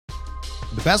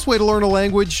The best way to learn a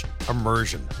language?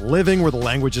 Immersion. Living where the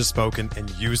language is spoken and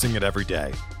using it every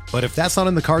day. But if that's not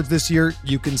in the cards this year,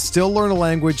 you can still learn a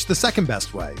language the second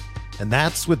best way, and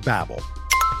that's with Babbel.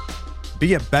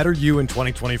 Be a better you in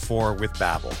 2024 with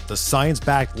Babbel, the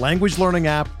science-backed language learning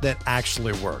app that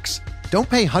actually works. Don't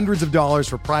pay hundreds of dollars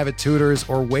for private tutors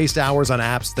or waste hours on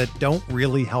apps that don't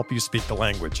really help you speak the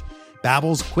language.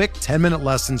 Babbel's quick 10-minute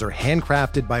lessons are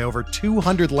handcrafted by over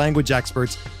 200 language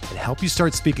experts and help you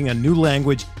start speaking a new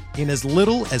language in as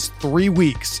little as 3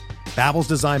 weeks. Babbel's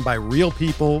designed by real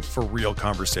people for real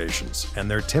conversations,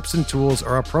 and their tips and tools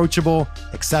are approachable,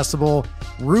 accessible,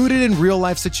 rooted in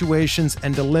real-life situations,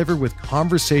 and delivered with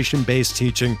conversation-based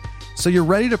teaching, so you're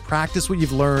ready to practice what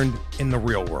you've learned in the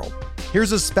real world.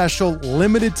 Here's a special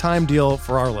limited-time deal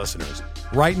for our listeners.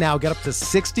 Right now, get up to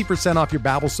 60% off your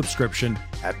Babbel subscription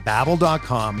at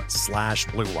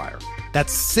babbel.com/Blue Wire.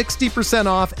 That's 60%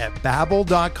 off at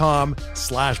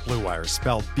babbel.com/Blue Wire,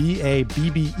 spelled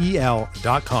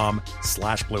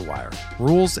BABBEL.com/Blue Wire.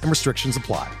 Rules and restrictions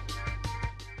apply.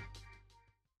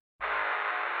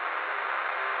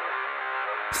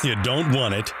 You don't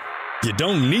want it, you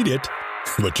don't need it,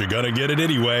 but you're gonna get it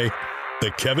anyway.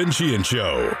 The Kevin Sheehan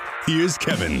Show. Here's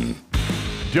Kevin.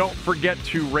 Don't forget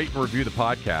to rate and review the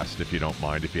podcast if you don't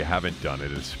mind, if you haven't done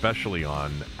it, especially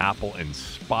on Apple and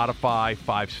Spotify.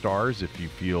 5 stars if you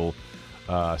feel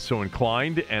so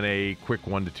inclined, and a quick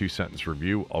 1 to 2 sentence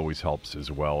review always helps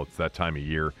as well. It's that time of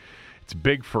year. It's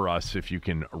big for us if you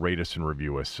can rate us and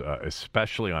review us,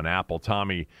 especially on Apple.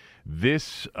 Tommy,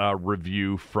 this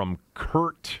review from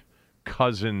Kurt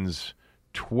Cousins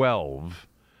 12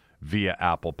 via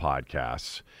Apple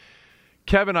Podcasts.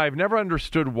 Kevin, I've never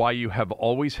understood why you have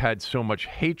always had so much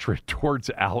hatred towards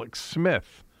Alex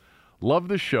Smith. Love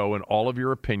the show and all of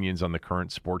your opinions on the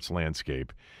current sports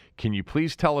landscape. Can you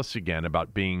please tell us again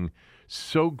about being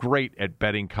so great at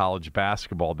betting college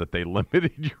basketball that they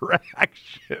limited your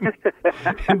action?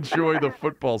 Enjoy the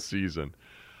football season.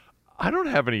 I don't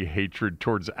have any hatred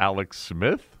towards Alex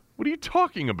Smith. What are you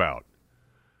talking about?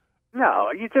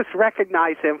 No, you just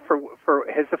recognize him for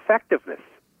his effectiveness.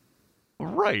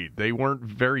 Right. They weren't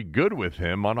very good with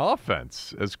him on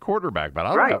offense as quarterback, but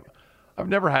I've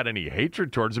never had any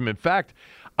hatred towards him. In fact,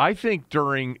 I think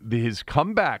during his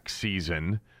comeback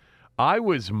season, I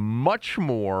was much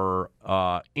more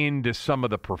into some of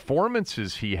the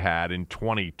performances he had in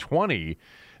 2020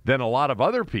 than a lot of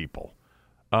other people.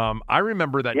 I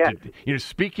remember that, yes.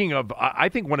 Speaking of, I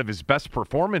think one of his best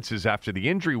performances after the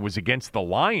injury was against the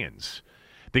Lions.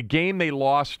 The game they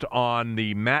lost on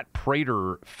the Matt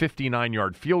Prater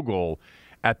 59-yard field goal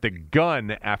at the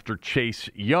gun after Chase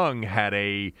Young had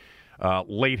a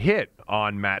late hit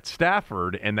on Matt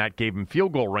Stafford, and that gave him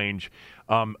field goal range.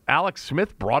 Alex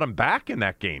Smith brought him back in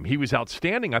that game. He was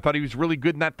outstanding. I thought he was really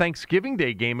good in that Thanksgiving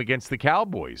Day game against the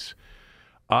Cowboys.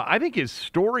 I think his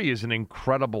story is an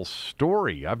incredible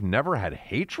story. I've never had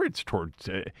hatreds towards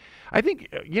I think,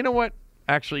 you know what?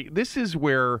 Actually, this is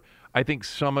where I think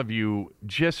some of you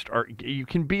you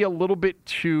can be a little bit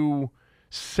too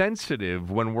sensitive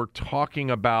when we're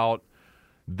talking about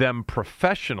them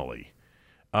professionally,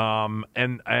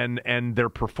 and their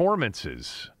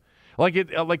performances. Like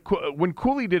when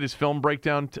Cooley did his film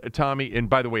breakdown, Tommy, and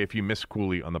by the way, if you missed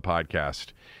Cooley on the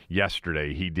podcast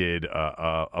yesterday, he did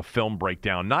a film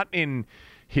breakdown, not in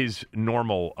his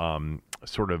normal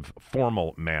sort of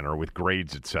formal manner with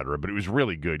grades, et cetera, but it was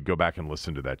really good. Go back and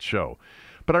listen to that show.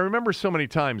 But I remember so many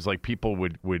times, like, people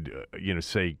would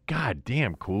say, God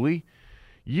damn, Cooley,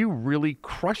 you really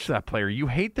crushed that player. You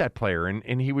hate that player.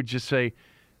 And he would just say,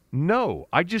 no,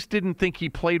 I just didn't think he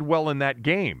played well in that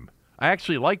game. I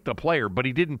actually liked the player, but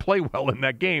he didn't play well in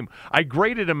that game. I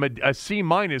graded him a C-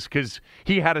 because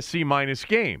he had a C-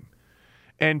 game.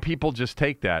 And people just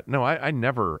take that. No, I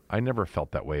never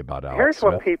felt that way about Alex Here's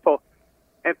Smith. What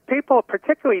people,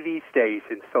 particularly these days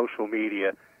in social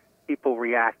media, people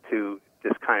react to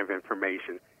this kind of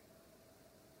information.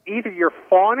 Either you're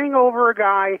fawning over a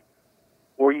guy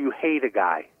or you hate a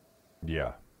guy.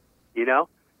 Yeah.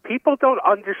 People don't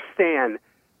understand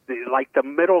the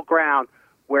middle ground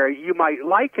where you might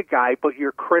like a guy, but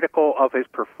you're critical of his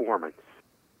performance.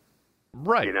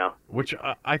 Right. Which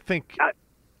I think, I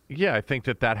think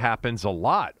that happens a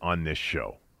lot on this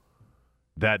show.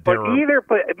 But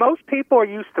most people are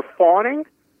used to fawning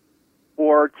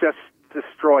or just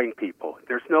destroying people.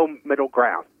 There's no middle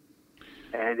ground.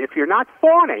 And if you're not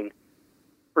fawning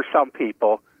for some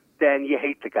people, then you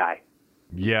hate the guy.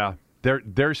 Yeah,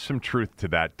 there's some truth to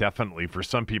that, definitely, for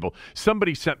some people.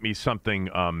 Somebody sent me something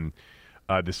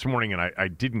this morning, and I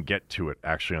didn't get to it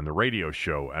actually on the radio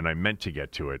show, and I meant to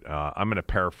get to it. I'm going to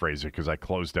paraphrase it because I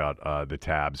closed out the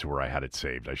tabs where I had it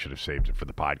saved. I should have saved it for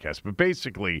the podcast. But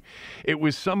basically, it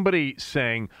was somebody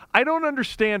saying, I don't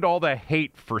understand all the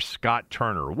hate for Scott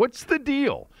Turner. What's the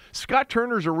deal? Scott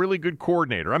Turner's a really good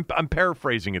coordinator. I'm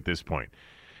paraphrasing at this point.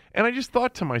 And I just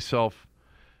thought to myself,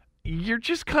 you're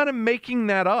just kind of making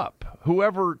that up.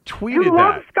 Whoever tweeted you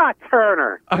love that. Scott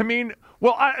Turner. I mean,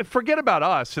 well, forget about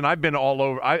us, and I've been all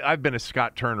over. I've been a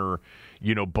Scott Turner,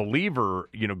 believer,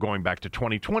 going back to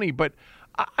 2020. But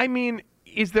I mean,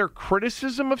 is there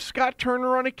criticism of Scott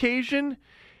Turner on occasion?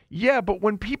 Yeah, but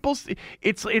when people,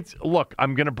 it's look,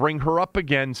 I'm going to bring her up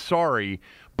again. Sorry,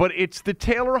 but it's the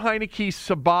Taylor Heineke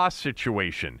Sabah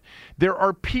situation. There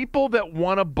are people that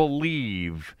want to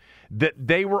believe that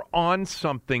they were on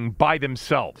something by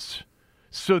themselves,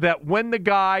 so that when the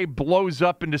guy blows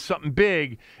up into something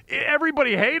big,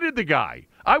 everybody hated the guy.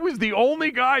 I was the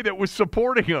only guy that was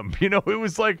supporting him. It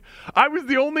was like I was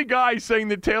the only guy saying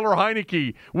that Taylor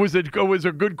Heineke was a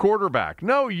good quarterback.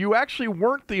 No, you actually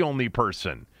weren't the only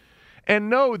person.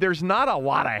 And no, there's not a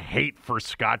lot of hate for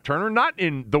Scott Turner, not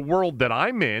in the world that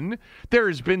I'm in.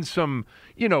 There's been some,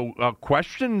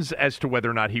 questions as to whether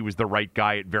or not he was the right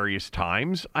guy at various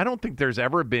times. I don't think there's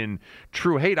ever been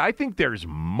true hate. I think there's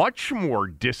much more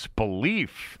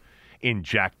disbelief in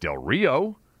Jack Del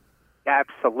Rio.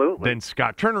 Absolutely. Than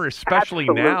Scott Turner, especially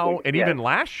now and even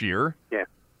last year. Yeah.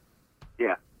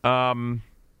 Yeah.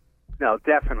 No,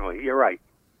 definitely. You're right.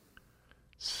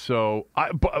 So,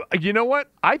 you know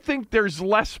what? I think there's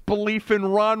less belief in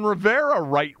Ron Rivera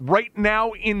right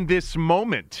now in this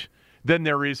moment than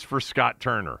there is for Scott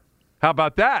Turner. How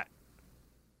about that?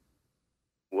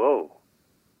 Whoa.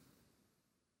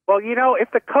 Well, if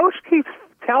the coach keeps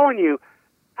telling you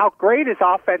how great his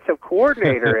offensive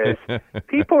coordinator is,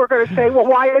 people are going to say, well,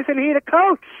 why isn't he the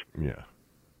coach? Yeah.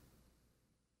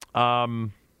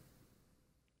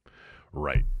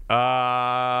 Right.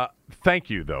 Thank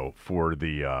you, though, for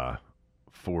the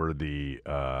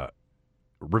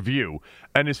review.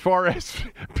 And as far as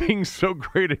being so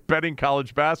great at betting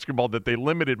college basketball that they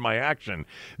limited my action,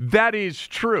 that is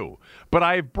true. But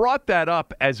I've brought that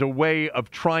up as a way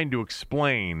of trying to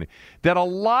explain that a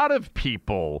lot of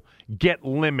people get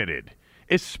limited,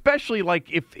 especially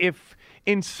like if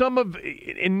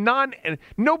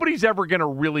nobody's ever going to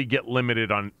really get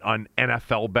limited on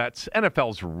NFL bets.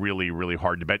 NFL's really, really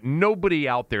hard to bet. Nobody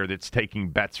out there that's taking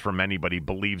bets from anybody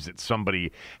believes that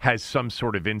somebody has some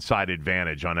sort of inside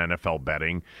advantage on NFL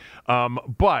betting.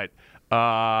 But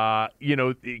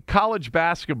college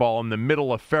basketball in the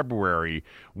middle of February,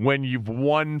 when you've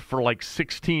won for like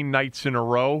 16 nights in a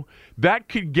row, that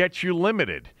could get you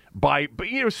limited.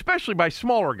 Especially by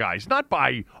smaller guys, not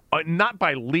by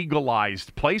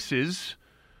legalized places.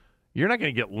 You're not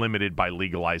going to get limited by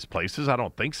legalized places. I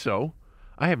don't think so.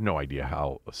 I have no idea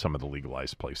how some of the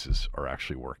legalized places are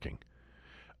actually working.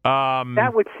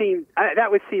 That would seem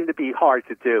to be hard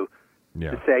to do.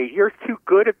 Yeah. To say you're too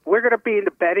good we're going to be in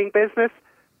the betting business,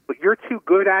 but you're too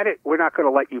good at it. We're not going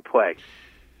to let you play.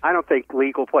 I don't think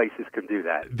legal places can do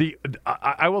that.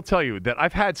 I will tell you that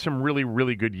I've had some really,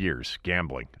 really good years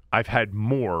gambling. I've had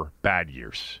more bad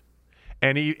years.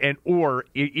 Or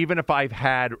even if I've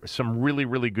had some really,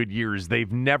 really good years,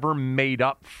 they've never made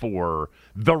up for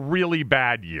the really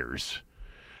bad years.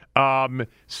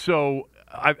 So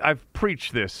I've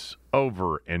preached this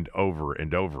over and over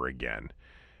and over again.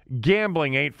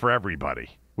 Gambling ain't for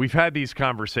everybody. We've had these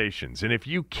conversations. And if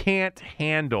you can't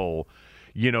handle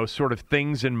sort of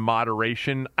things in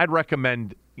moderation, I'd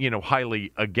recommend,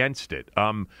 highly against it.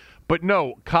 But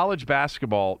no, college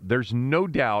basketball, there's no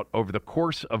doubt over the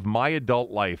course of my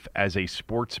adult life as a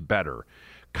sports bettor,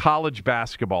 college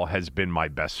basketball has been my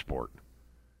best sport.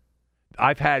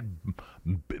 I've had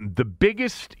the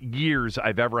biggest years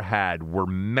I've ever had were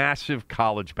massive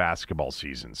college basketball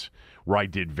seasons where I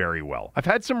did very well. I've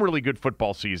had some really good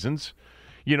football seasons.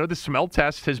 The smell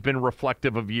test has been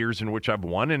reflective of years in which I've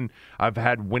won, and I've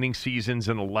had winning seasons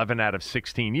in 11 out of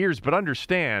 16 years. But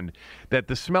understand that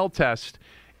the smell test,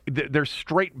 they're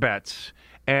straight bets,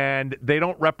 and they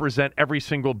don't represent every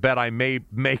single bet I may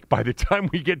make by the time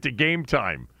we get to game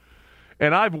time.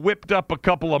 And I've whipped up a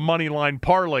couple of money line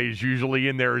parlays usually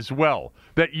in there as well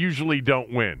that usually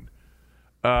don't win.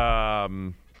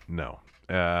 No.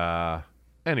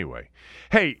 Anyway.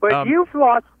 Hey. But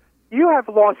you have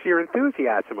lost your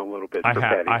enthusiasm a little bit for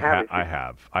betting, haven't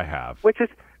you? I have. Which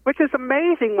is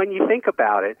amazing when you think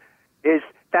about it, is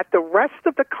that the rest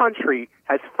of the country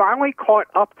has finally caught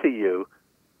up to you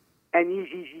and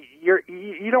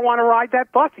you don't want to ride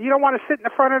that bus. You don't want to sit in the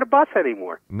front of the bus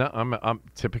anymore. No, I'm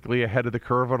typically ahead of the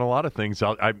curve on a lot of things.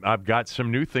 I've got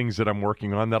some new things that I'm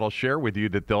working on that I'll share with you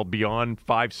that they'll be on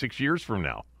 5-6 years from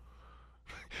now.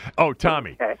 Oh,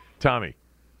 Tommy, Okay. Tommy,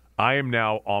 I am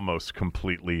now almost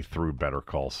completely through Better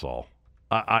Call Saul.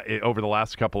 Over the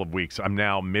last couple of weeks, I'm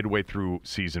now midway through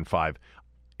season 5.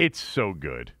 It's so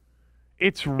good.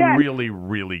 It's really,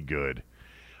 really good.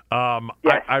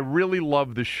 Yes. I really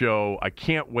love the show. I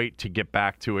can't wait to get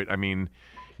back to it. I mean,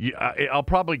 I'll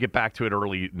probably get back to it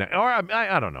early, or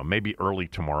I don't know, maybe early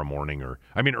tomorrow morning,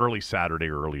 early Saturday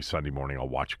or early Sunday morning. I'll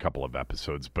watch a couple of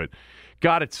episodes. But,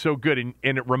 God, it's so good.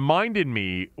 And it reminded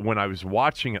me when I was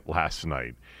watching it last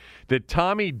night that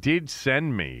Tommy did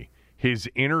send me his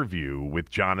interview with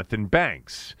Jonathan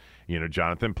Banks. You know,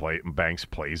 Jonathan Banks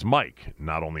plays Mike,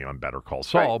 not only on Better Call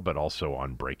Saul, but also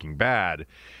on Breaking Bad.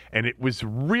 And it was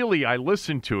really, I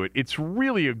listened to it, it's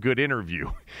really a good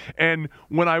interview. And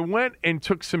when I went and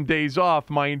took some days off,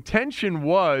 my intention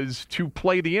was to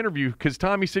play the interview because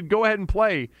Tommy said, go ahead and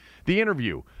play the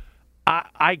interview.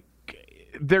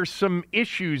 There's some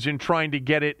issues in trying to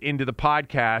get it into the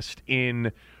podcast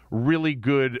in really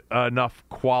good enough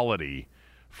quality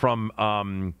from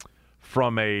an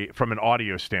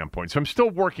audio standpoint. So I'm still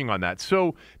working on that.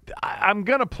 So I'm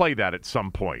going to play that at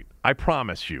some point. I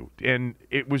promise you. And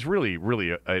it was really,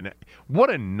 really what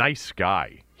a nice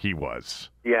guy he was.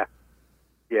 Yeah.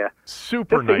 Yeah.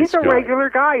 Super nice guy. He's a regular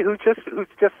guy who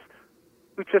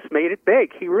just made it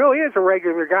big. He really is a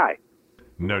regular guy.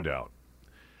 No doubt.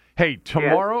 Hey,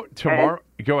 tomorrow,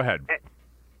 go ahead.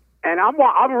 And I'm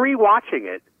rewatching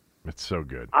it. It's so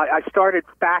good. I started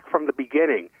back from the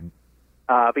beginning.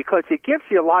 Because it gives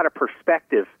you a lot of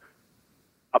perspective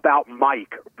about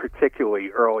Mike, particularly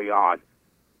early on.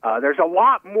 There's a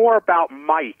lot more about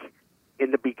Mike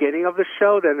in the beginning of the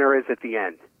show than there is at the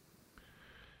end.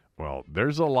 Well,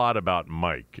 there's a lot about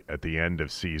Mike at the end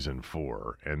of season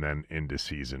 4 and then into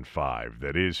season 5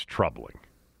 that is troubling.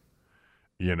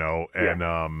 You know, and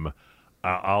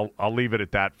I'll leave it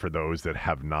at that for those that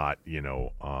have not,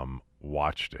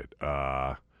 watched it.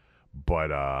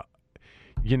 But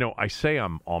I say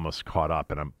I'm almost caught up,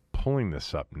 and I'm pulling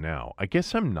this up now. I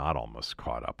guess I'm not almost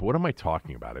caught up. What am I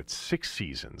talking about? It's 6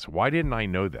 seasons. Why didn't I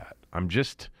know that?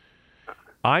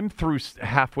 I'm through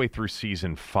halfway through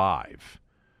season 5,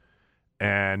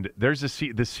 and there's the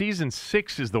season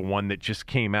 6 is the one that just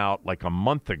came out like a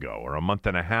month ago or a month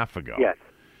and a half ago. Yes.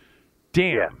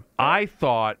 Damn, yeah. I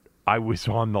thought I was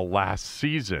on the last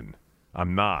season.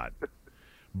 I'm not,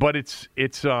 but it's.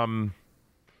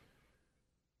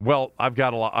 Well, I've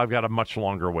got a much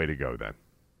longer way to go then.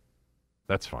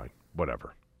 That's fine.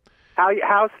 Whatever.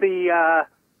 How's the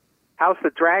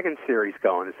Dragon series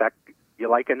going? Is that you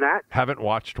liking that? Haven't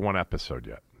watched one episode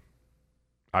yet.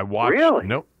 I watched. Really?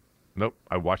 Nope.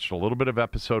 I watched a little bit of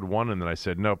episode 1, and then I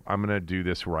said, nope. I'm going to do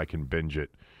this where I can binge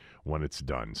it when it's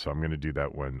done. So I'm going to do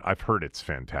that when I've heard it's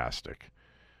fantastic.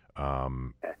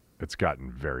 It's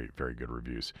gotten very, very good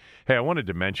reviews. Hey, I wanted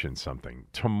to mention something.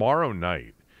 Tomorrow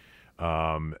night.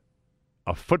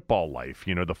 A Football Life,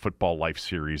 the Football Life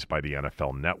series by the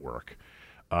NFL Network.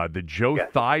 The Joe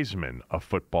Theismann A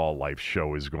Football Life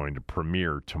show is going to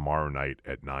premiere tomorrow night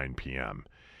at 9 p.m.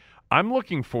 I'm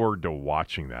looking forward to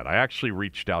watching that. I actually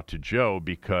reached out to Joe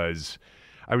because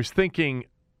I was thinking,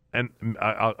 and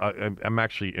I'm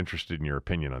actually interested in your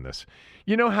opinion on this.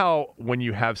 You know how when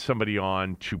you have somebody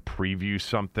on to preview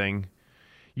something,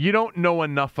 you don't know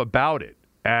enough about it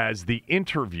as the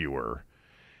interviewer.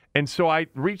 And so I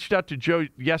reached out to Joe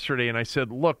yesterday and I said,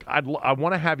 look, I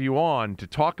want to have you on to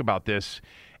talk about this.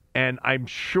 And I'm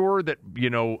sure that,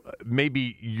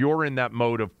 maybe you're in that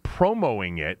mode of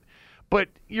promoting it, but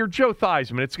you're Joe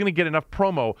Theismann. It's going to get enough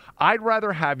promo. I'd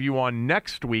rather have you on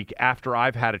next week after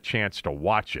I've had a chance to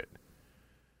watch it.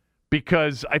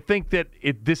 Because I think that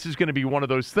this is going to be one of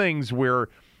those things where,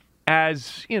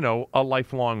 as, a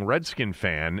lifelong Redskin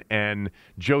fan and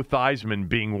Joe Theismann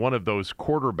being one of those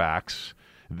quarterbacks,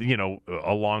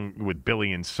 along with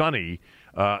Billy and Sonny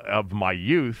of my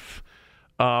youth,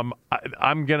 I'm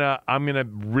gonna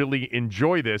really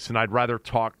enjoy this, and I'd rather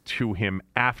talk to him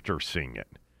after seeing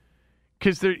it.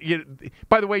 Because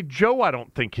by the way, Joe, I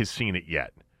don't think has seen it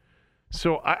yet,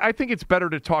 so I think it's better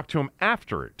to talk to him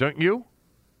after it, don't you?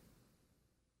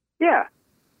 Yeah,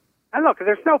 and look,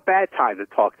 there's no bad time to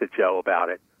talk to Joe about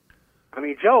it. I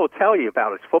mean, Joe will tell you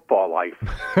about his football life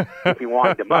if you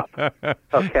wind him up.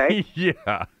 Okay.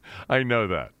 Yeah, I know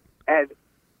that. And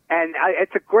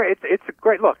it's a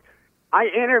great look. I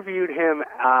interviewed him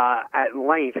at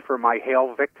length for my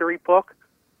Hail Victory book,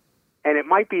 and it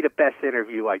might be the best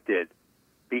interview I did.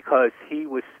 because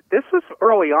this was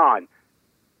early on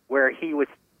where he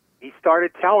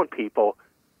started telling people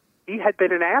he had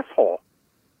been an asshole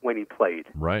when he played.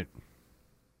 Right.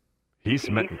 Here's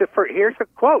a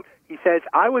quote. He says,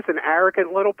 "I was an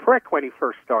arrogant little prick when he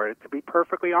first started, to be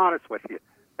perfectly honest with you."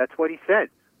 That's what he said.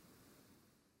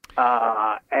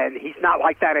 And he's not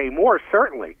like that anymore,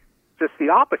 certainly. Just the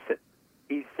opposite.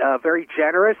 He's very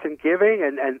generous and giving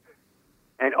and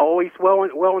always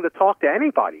willing to talk to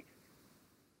anybody.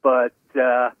 But,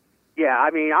 yeah, I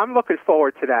mean, I'm looking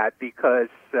forward to that because,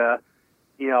 I've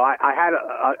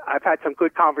had some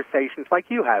good conversations like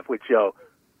you have with Joe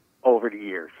over the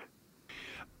years.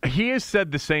 He has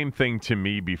said the same thing to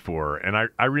me before, and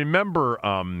I remember,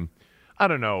 I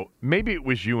don't know, maybe it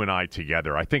was you and I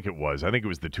together. I think it was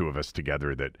the two of us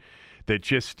together that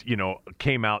just,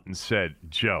 came out and said,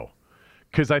 Joe,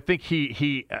 because I think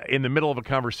he in the middle of a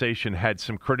conversation had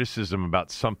some criticism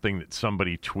about something that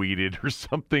somebody tweeted or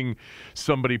something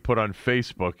somebody put on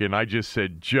Facebook, and I just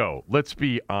said, Joe, let's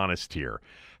be honest here.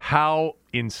 How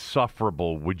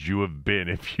insufferable would you have been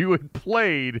if you had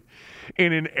played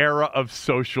in an era of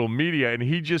social media? And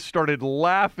he just started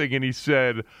laughing and he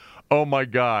said, oh, my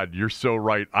God, you're so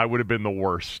right. I would have been the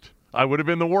worst. I would have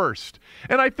been the worst.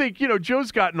 And I think,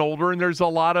 Joe's gotten older and there's a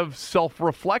lot of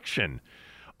self-reflection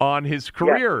on his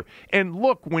career. Yes. And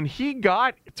look, when he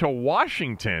got to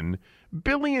Washington,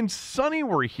 Billy and Sonny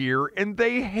were here and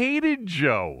they hated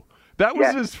Joe. That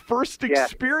was his first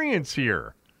experience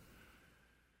here.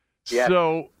 Yeah.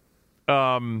 So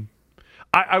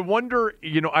I wonder,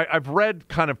 I've read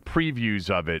kind of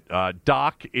previews of it.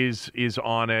 Doc is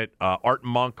on it, Art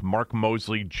Monk, Mark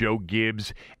Mosley, Joe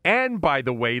Gibbs, and, by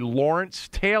the way, Lawrence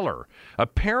Taylor.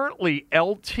 Apparently,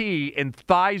 LT and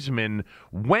Theismann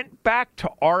went back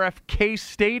to RFK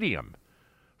Stadium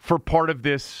for part of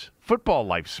this Football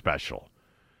Life special,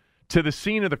 to the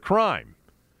scene of the crime,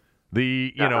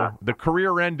 the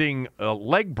career-ending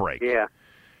leg break. Yeah.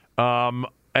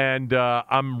 And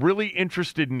I'm really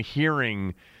interested in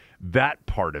hearing that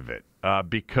part of it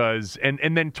because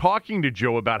and then talking to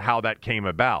Joe about how that came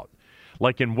about,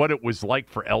 and what it was like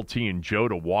for LT and Joe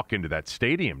to walk into that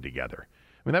stadium together.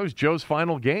 I mean, that was Joe's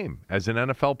final game as an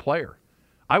NFL player.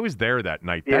 I was there that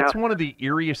night. Yeah. That's one of the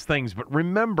eeriest things. But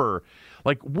remember,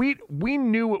 we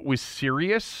knew it was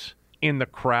serious in the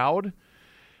crowd.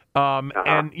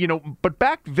 And, but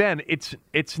back then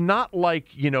it's not like,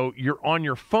 you're on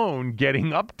your phone getting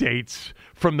updates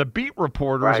from the beat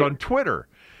reporters on Twitter.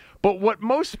 But what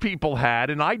most people had,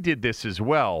 and I did this as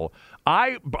well,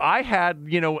 I had,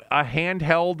 a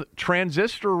handheld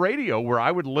transistor radio where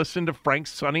I would listen to Frank,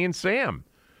 Sonny, and Sam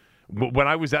when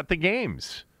I was at the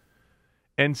games.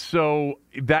 And so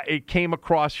that it came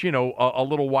across, a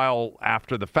little while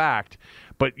after the fact.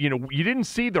 But, you didn't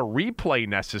see the replay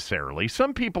necessarily.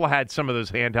 Some people had some of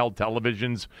those handheld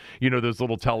televisions, those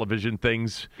little television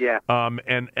things. Yeah.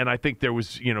 And I think there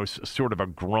was, sort of a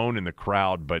groan in the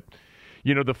crowd. But,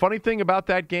 the funny thing about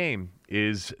that game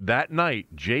is that night,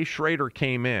 Jay Schrader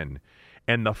came in,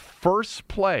 and the first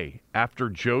play after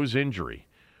Joe's injury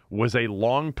was a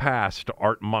long pass to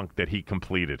Art Monk that he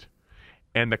completed.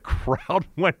 And the crowd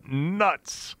went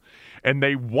nuts. And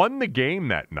they won the game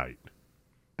that night.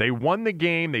 They won the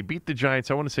game. They beat the Giants.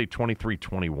 I want to say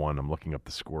 23-21. I'm looking up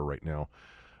the score right now.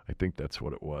 I think that's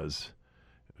what it was.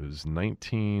 It was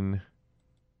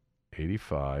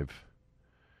 1985.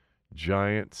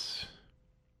 Giants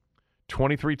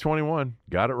 23-21.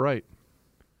 Got it right.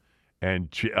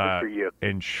 And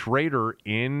Schrader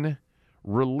in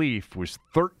relief was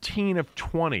 13 of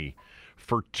 20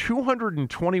 for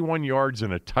 221 yards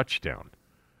and a touchdown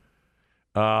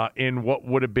in what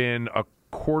would have been a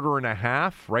quarter and a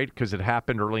half, right? Because it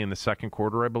happened early in the second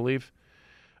quarter, I believe.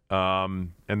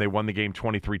 And they won the game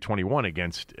 23-21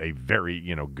 against a very,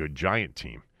 good Giant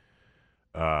team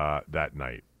that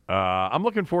night. I'm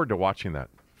looking forward to watching that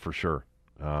for sure.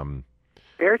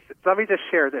 Let me just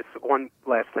share this one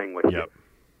last thing with you. Yep.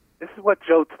 This is what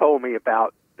Joe told me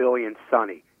about Billy and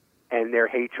Sonny and their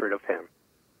hatred of him.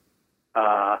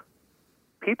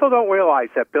 People don't realize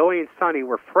that Billy and Sonny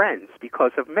were friends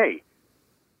because of me.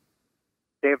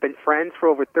 They have been friends for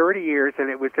over 30 years, and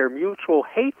it was their mutual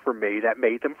hate for me that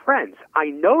made them friends. I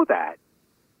know that.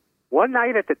 One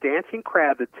night at the Dancing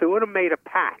Crab, the two of them made a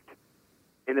pact.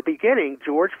 In the beginning,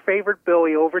 George favored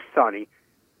Billy over Sonny,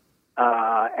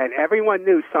 and everyone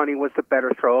knew Sonny was the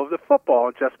better thrower of the football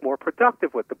and just more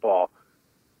productive with the ball.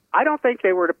 I don't think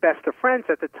they were the best of friends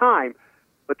at the time,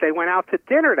 but they went out to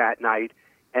dinner that night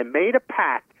and made a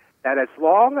pact that as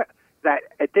long that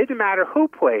it didn't matter who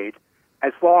played,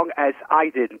 as long as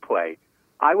I didn't play,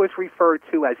 I was referred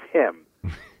to as him.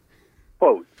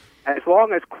 Quote, As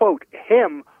long as, quote,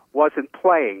 him wasn't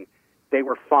playing, they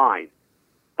were fine.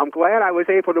 I'm glad I was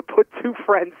able to put two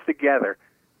friends together.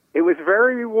 It was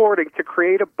very rewarding to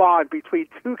create a bond between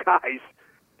two guys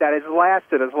that has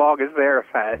lasted as long as theirs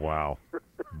has. Wow.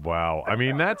 Wow. I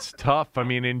mean, that's tough. I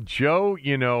mean, and Joe,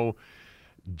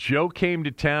 Joe came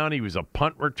to town. He was a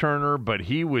punt returner, but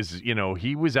he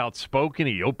was outspoken.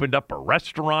 He opened up a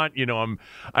restaurant. He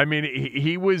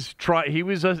was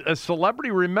a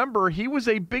celebrity. Remember, he was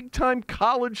a big-time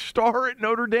college star at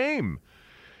Notre Dame.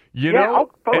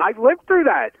 I lived through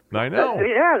that. I know.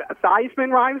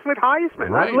 Theismann rhymes with Heisman.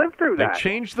 Right. I lived through that. They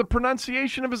changed the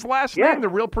pronunciation of his last name. The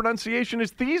real pronunciation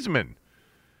is Theismann.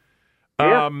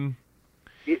 Yeah. And,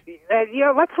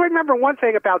 let's remember one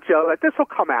thing about Joe, that this will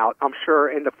come out, I'm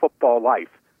sure, in the football life.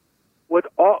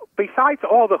 Besides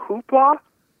all the hoopla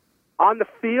on the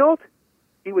field,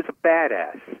 he was a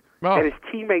badass. Oh. And his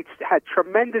teammates had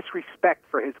tremendous respect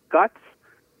for his guts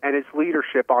and his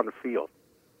leadership on the field.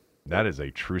 That is a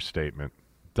true statement.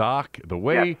 Doc, the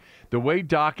way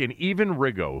Doc and even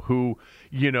Riggo, who,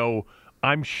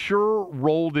 I'm sure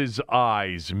rolled his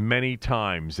eyes many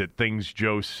times at things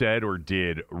Joe said or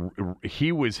did.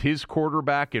 He was his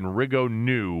quarterback, and Riggo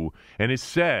knew and has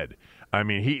said. I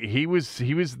mean, he was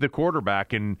the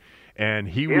quarterback, and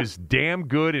he was damn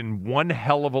good and one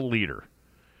hell of a leader.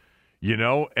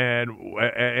 And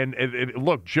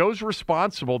look, Joe's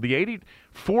responsible.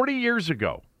 40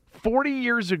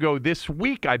 years ago this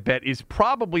week, I bet, is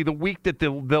probably the week that the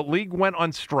league went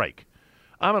on strike.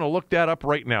 I'm going to look that up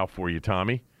right now for you,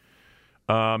 Tommy.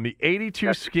 The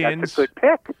 82 Skins. That's a good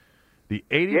pick. The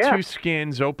 82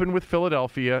 Skins opened with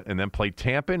Philadelphia and then played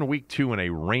Tampa in week 2 in a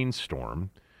rainstorm.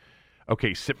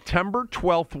 Okay, September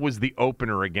 12th was the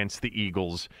opener against the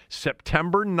Eagles.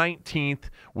 September 19th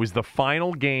was the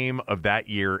final game of that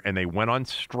year, and they went on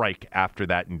strike after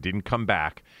that and didn't come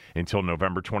back until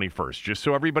November 21st. Just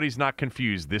so everybody's not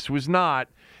confused, this was not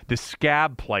the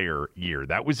scab player year.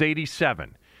 That was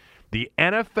 87. The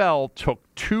NFL took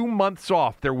 2 months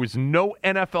off. There was no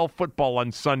NFL football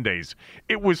on Sundays.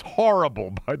 It was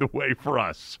horrible, by the way, for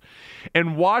us.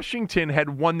 And Washington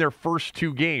had won their first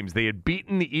 2 games. They had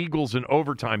beaten the Eagles in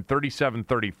overtime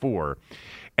 37-34.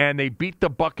 And they beat the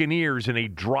Buccaneers in a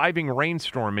driving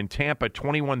rainstorm in Tampa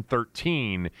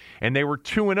 21-13, and they were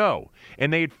 2-0.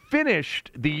 And they had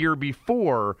finished the year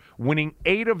before winning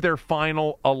 8 of their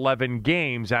final 11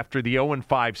 games after the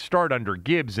 0-5 start under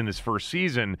Gibbs in his first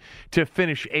season to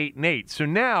finish 8-8. So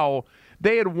now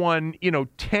they had won,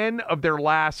 10 of their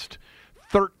last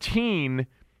 13,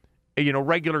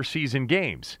 regular season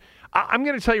games. I'm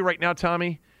going to tell you right now,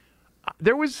 Tommy,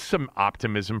 there was some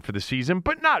optimism for the season,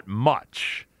 but not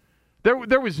much.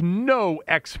 There was no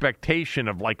expectation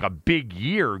of like a big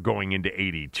year going into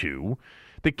 82.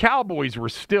 The Cowboys were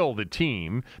still the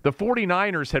team. The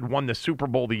 49ers had won the Super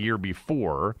Bowl the year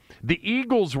before. The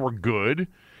Eagles were good.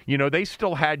 They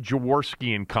still had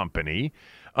Jaworski and company,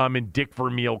 and Dick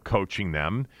Vermeil coaching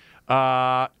them.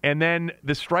 And then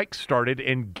the strike started,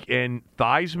 and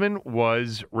Theismann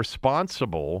was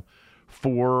responsible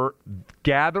for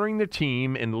gathering the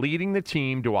team and leading the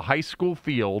team to a high school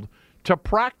field to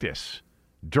practice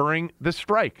during the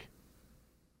strike.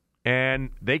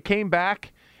 And they came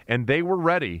back, and they were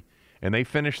ready, and they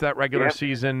finished that regular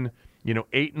season,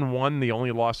 8-1, the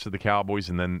only loss to the Cowboys,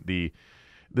 and then the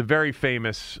very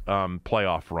famous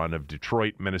playoff run of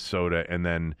Detroit, Minnesota, and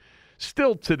then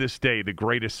still to this day the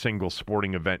greatest single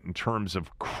sporting event in terms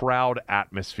of crowd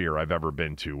atmosphere I've ever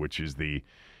been to, which is the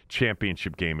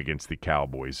championship game against the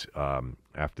Cowboys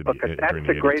after the during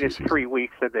the greatest season. 3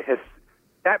 weeks in the history.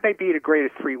 That may be the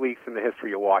greatest 3 weeks in the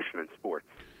history of Washington sports.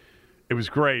 It was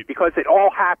great because it all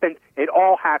happened. It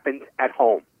all happened at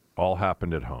home. All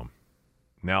happened at home.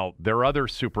 Now their other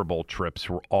Super Bowl trips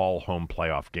were all home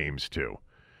playoff games too.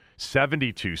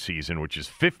 72 season, which is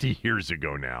 50 years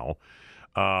ago now,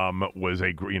 was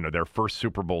their first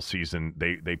Super Bowl season.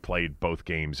 They played both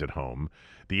games at home.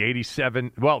 The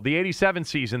 87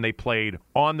 season they played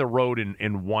on the road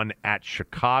and won at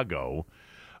Chicago.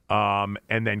 And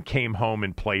then came home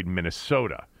and played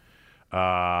Minnesota,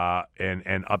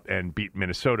 and beat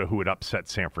Minnesota, who had upset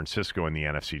San Francisco in the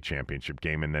NFC Championship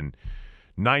game. And then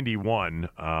 91,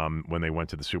 when they went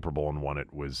to the Super Bowl and won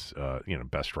it, was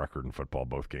best record in football,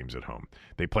 both games at home.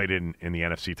 They played in the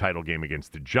NFC title game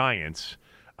against the Giants,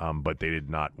 but they did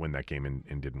not win that game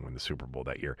and didn't win the Super Bowl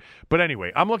that year. But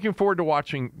anyway, I'm looking forward to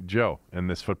watching Joe and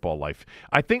this football life.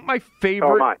 I think my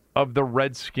favorite of the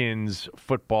Redskins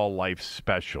football life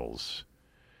specials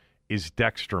is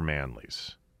Dexter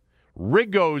Manley's.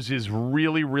 Riggo's is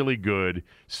really, really good.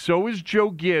 So is Joe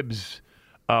Gibbs'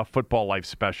 football life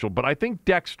special, but I think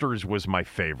Dexter's was my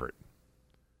favorite.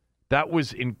 That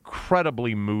was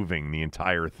incredibly moving, the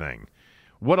entire thing.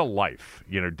 What a life,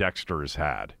 Dexter has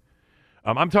had.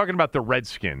 I'm talking about the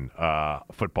Redskin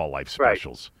football life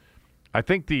specials. Right. I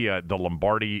think the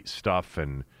Lombardi stuff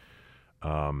and,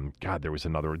 there was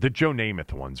another. The Joe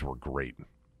Namath ones were great.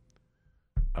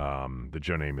 The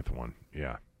Joe Namath one,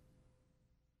 yeah.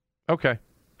 Okay.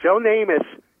 Joe Namath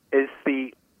is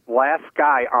the last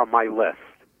guy on my list.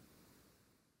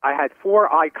 I had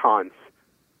 4 icons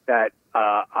that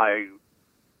I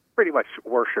pretty much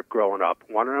worshipped growing up.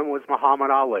 One of them was Muhammad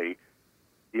Ali.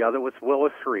 The other was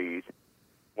Willis Reed.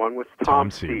 One was Tom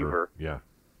Seaver. Yeah.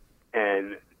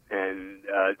 And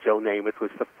Joe Namath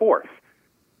was the 4th.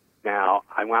 Now,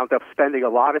 I wound up spending a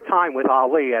lot of time with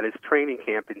Ali at his training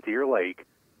camp in Deer Lake.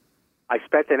 I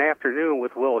spent an afternoon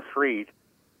with Willis Reed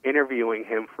interviewing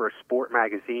him for a Sport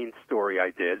magazine story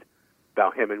I did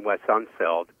about him and Wes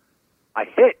Unseld. I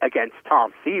hit against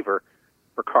Tom Seaver,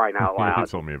 for crying out loud. You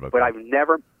told me about but that.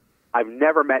 I've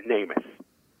never met Namath.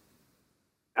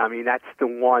 I mean, that's the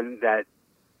one that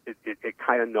it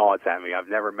kind of gnaws at me. I've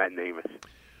never met Namath.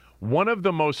 One of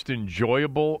the most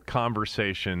enjoyable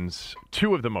conversations,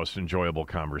 2 of the most enjoyable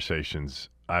conversations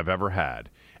I've ever had,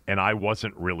 and I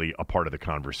wasn't really a part of the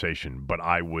conversation, but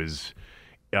I was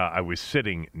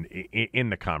sitting in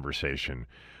the conversation,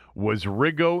 was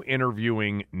Riggo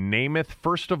interviewing Namath,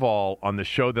 first of all, on the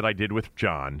show that I did with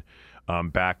John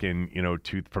back in,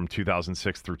 from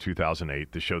 2006 through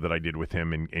 2008, the show that I did with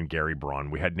him and Gary Braun.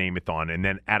 We had Namath on, and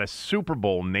then at a Super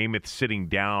Bowl, Namath sitting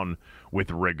down with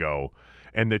Riggo,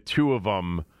 and the 2 of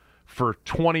them for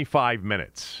 25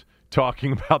 minutes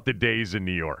talking about the days in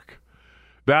New York.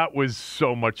 That was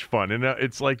so much fun. And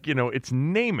it's like, it's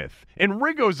Namath. And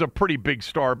Riggo's a pretty big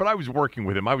star, but I was working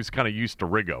with him. I was kind of used to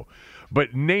Riggo.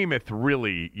 But Namath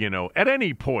really, at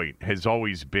any point has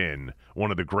always been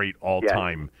one of the great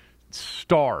all-time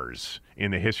stars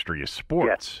in the history of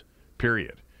sports,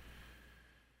 period.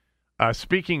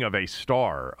 Speaking of a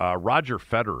star, Roger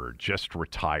Federer just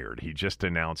retired. He just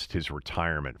announced his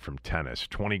retirement from tennis.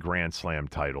 20 Grand Slam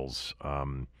titles.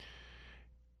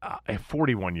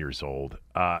 41 years old.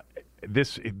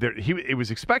 It was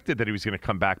expected that he was going to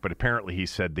come back, but apparently he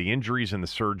said the injuries and the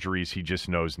surgeries, he just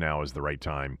knows now is the right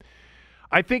time.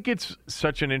 I think it's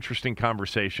such an interesting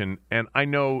conversation, and I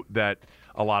know that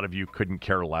a lot of you couldn't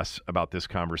care less about this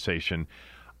conversation.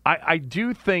 I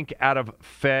do think out of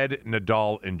Fed,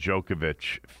 Nadal, and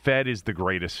Djokovic, Fed is the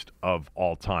greatest of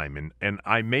all time. And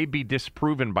I may be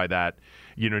disproven by that.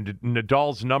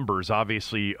 Nadal's numbers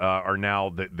obviously are now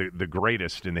the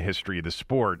greatest in the history of the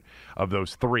sport of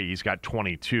those 3. He's got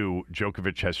 22.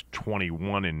 Djokovic has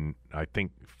 21, and I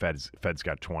think Fed's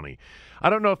got 20. I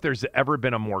don't know if there's ever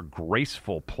been a more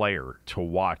graceful player to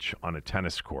watch on a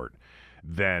tennis court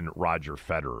than Roger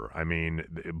Federer. I mean,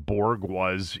 Borg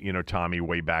was, Tommy,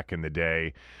 way back in the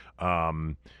day.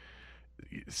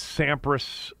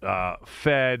 Sampras,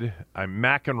 Fed,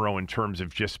 McEnroe in terms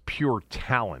of just pure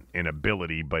talent and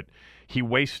ability, but he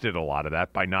wasted a lot of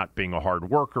that by not being a hard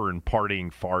worker and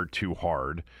partying far too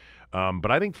hard.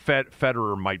 But I think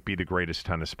Federer might be the greatest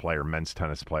men's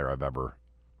tennis player I've ever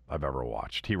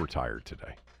watched. He retired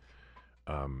today.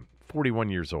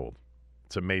 41 years old.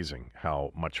 It's amazing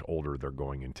how much older they're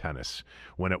going in tennis.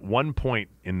 When at one point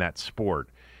in that sport,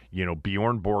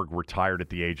 Bjorn Borg retired at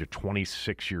the age of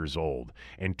 26 years old,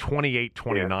 and 28,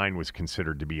 29 was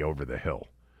considered to be over the hill.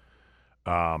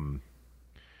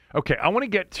 Okay, I want to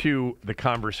get to the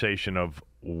conversation of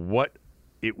what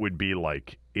it would be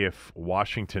like if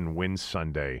Washington wins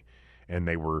Sunday and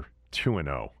they were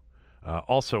 2-0.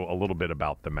 Also, a little bit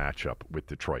about the matchup with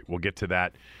Detroit. We'll get to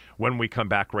that when we come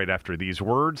back right after these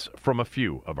words from a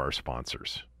few of our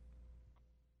sponsors.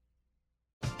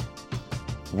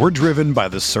 We're driven by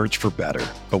the search for better.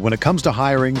 But when it comes to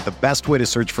hiring, the best way to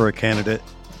search for a candidate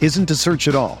isn't to search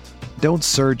at all. Don't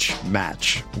search,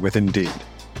 match with Indeed.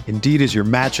 Indeed is your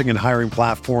matching and hiring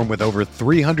platform with over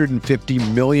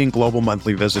 350 million global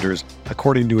monthly visitors,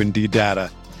 according to Indeed data,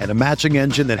 and a matching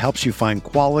engine that helps you find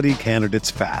quality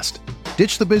candidates fast.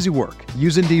 Ditch the busy work.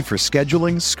 Use Indeed for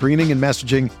scheduling, screening, and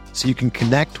messaging so you can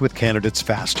connect with candidates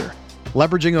faster.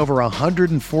 Leveraging over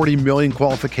 140 million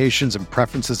qualifications and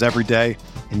preferences every day,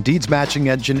 Indeed's matching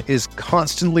engine is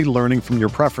constantly learning from your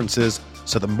preferences,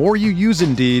 so the more you use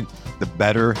Indeed, the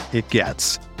better it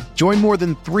gets. Join more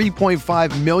than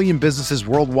 3.5 million businesses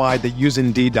worldwide that use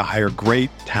Indeed to hire great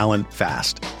talent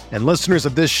fast. And listeners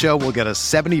of this show will get a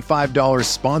 $75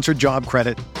 sponsored job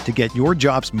credit to get your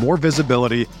jobs more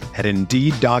visibility at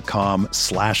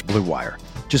Indeed.com/Blue Wire.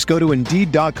 Just go to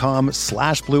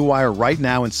Indeed.com/Blue Wire right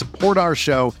now and support our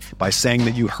show by saying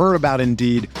that you heard about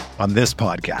Indeed on this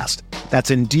podcast.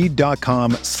 That's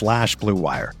Indeed.com/Blue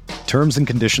Wire. Terms and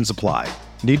conditions apply.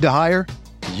 Need to hire?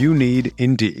 You need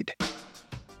Indeed.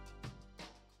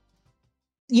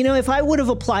 You know, if I would have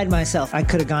applied myself, I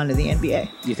could have gone to the NBA.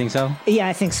 You think so? Yeah,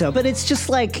 I think so. But it's just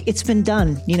like, it's been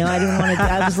done. You know, I didn't want to,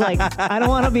 I was like, I don't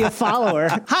want to be a follower.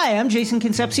 Hi, I'm Jason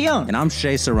Concepcion. And I'm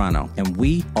Shea Serrano. And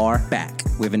we are back.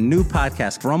 We have a new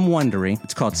podcast from Wondery.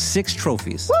 It's called Six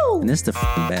Trophies. Woo! And it's the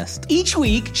best. Each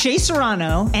week, Shea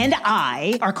Serrano and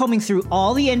I are combing through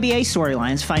all the NBA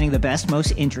storylines, finding the best,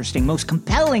 most interesting, most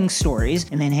compelling stories,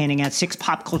 and then handing out 6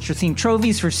 pop culture themed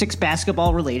trophies for 6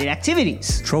 basketball related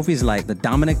activities. Trophies like the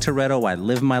Dominic Toretto I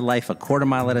Live My Life a Quarter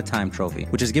Mile at a Time trophy,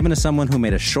 which is given to someone who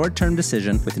made a short-term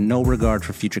decision with no regard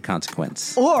for future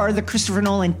consequence. Or the Christopher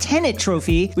Nolan Tenet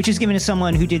trophy, which is given to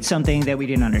someone who did something that we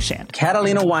didn't understand.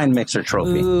 Catalina Wine Mixer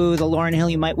trophy. Ooh, the Lauryn Hill,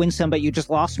 you might win some, but you just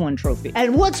lost one trophy.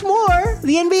 And what's more,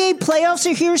 the NBA playoffs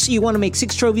are here, so you want to make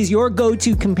 6 Trophies your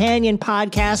go-to companion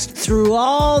podcast through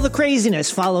all the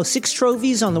craziness. Follow 6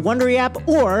 Trophies on the Wondery app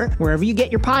or wherever you get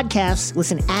your podcasts.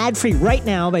 Listen ad-free right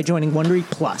now by joining Wondery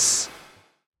Plus.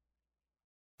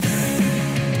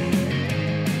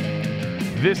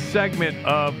 This segment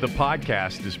of the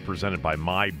podcast is presented by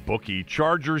MyBookie.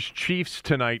 Chargers Chiefs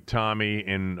tonight, Tommy,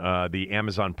 in the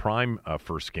Amazon Prime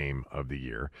first game of the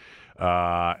year.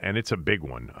 And it's a big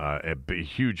one, a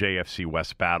huge AFC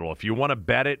West battle. If you want to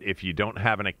bet it, if you don't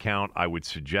have an account, I would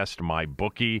suggest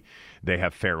MyBookie. They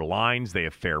have fair lines. They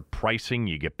have fair pricing.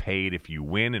 You get paid if you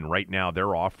win. And right now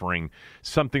they're offering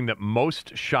something that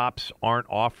most shops aren't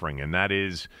offering, and that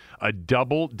is a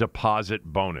double deposit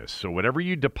bonus. So whatever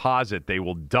you deposit, they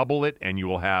will double it, and you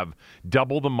will have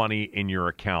double the money in your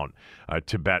account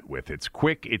to bet with. It's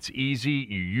quick. It's easy.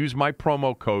 You use my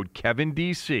promo code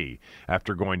KevinDC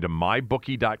after going to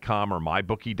mybookie.com or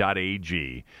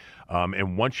mybookie.ag.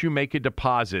 And once you make a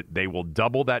deposit, they will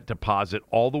double that deposit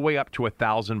all the way up to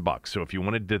 $1,000. So if you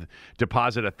wanted to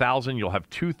deposit $1,000, you'll have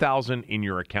 $2,000 in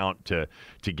your account to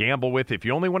gamble with. If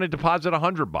you only want to deposit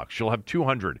 $100, you'll have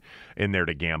 $200 in there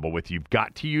to gamble with. You've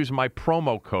got to use my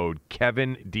promo code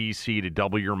KevinDC to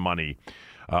double your money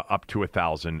up to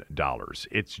 $1,000.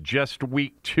 It's just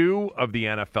week 2 of the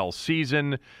NFL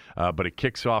season, but it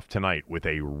kicks off tonight with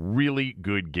a really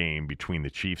good game between the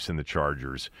Chiefs and the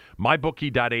Chargers.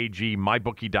 MyBookie.ag,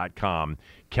 MyBookie.com,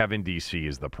 KevinDC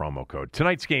is the promo code.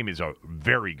 Tonight's game is a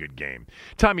very good game.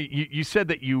 Tommy, you said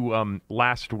that you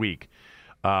last week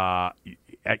at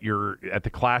the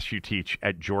class you teach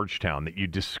at Georgetown that you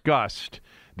discussed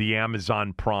the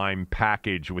Amazon Prime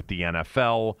package with the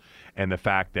NFL and the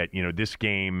fact that, this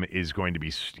game is going to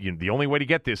be, the only way to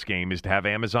get this game is to have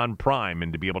Amazon Prime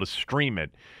and to be able to stream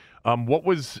it. What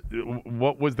was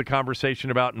the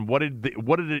conversation about, and what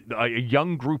did a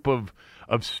young group of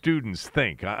students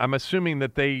think? I'm assuming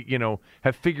that they,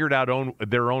 have figured out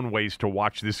their own ways to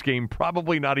watch this game,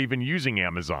 probably not even using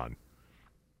Amazon.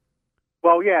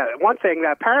 Well, yeah, one thing,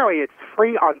 apparently it's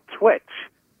free on Twitch.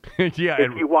 Yeah,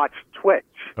 if you watch Twitch.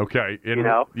 Okay.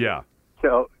 Yeah.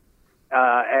 So,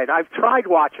 and I've tried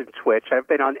watching Twitch. I've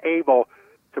been unable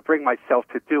to bring myself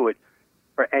to do it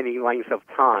for any length of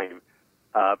time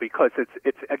because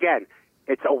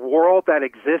it's a world that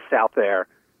exists out there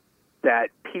that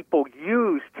people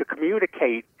use to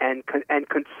communicate and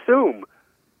consume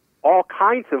all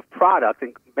kinds of product,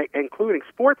 including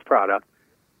sports product,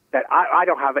 that I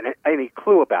don't have any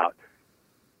clue about.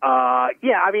 I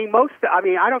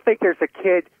don't think there's a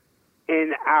kid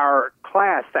in our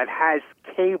class that has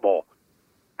cable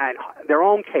and their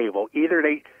own cable. Either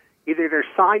they're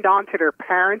signed on to their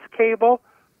parents' cable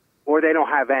or they don't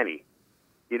have any.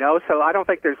 So I don't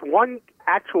think there's one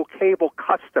actual cable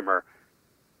customer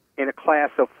in a class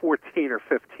of 14 or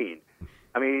 15.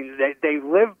 I mean, they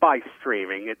live by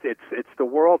streaming. It's the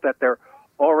world that they're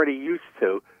already used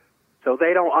to. So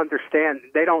they don't understand.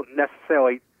 They don't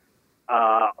necessarily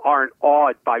aren't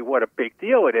awed by what a big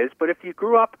deal it is. But if you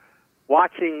grew up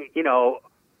watching,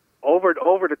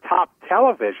 over the top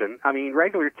television, I mean,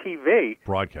 regular TV,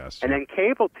 broadcast, and then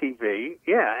cable TV,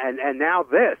 and now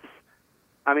this.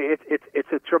 I mean,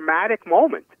 it's a dramatic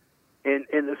moment in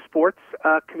the sports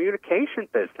communication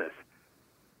business.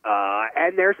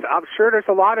 And I'm sure there's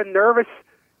a lot of nervous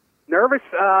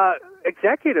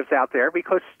executives out there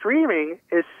because streaming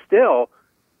is still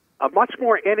a much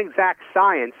more inexact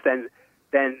science than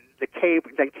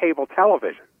cable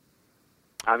television.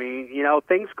 I mean,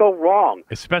 things go wrong,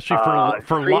 especially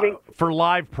for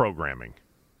live programming.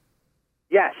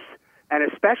 Yes,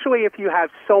 and especially if you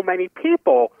have so many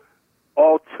people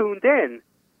all tuned in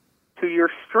to your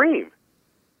stream,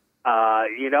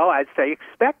 as they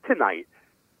expect tonight.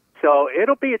 So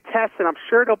it'll be a test, and I'm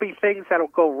sure there'll be things that'll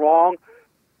go wrong.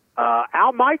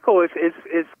 Al Michael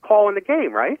is calling the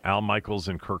game, right? Al Michaels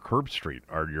and Kirk Herbstreit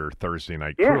are your Thursday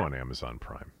night crew on Amazon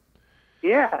Prime.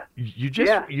 Yeah. You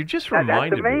just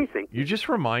reminded that's amazing. me. You just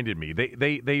reminded me.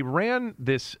 They ran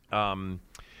this.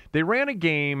 They ran a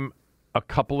game a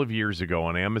couple of years ago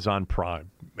on Amazon Prime.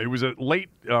 It was a late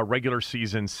regular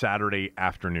season Saturday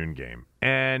afternoon game,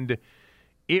 and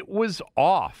it was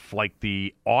off. Like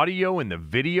the audio and the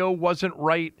video wasn't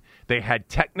right. They had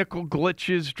technical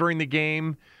glitches during the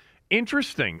game.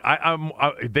 Interesting.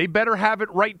 They better have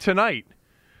it right tonight.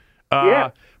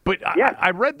 But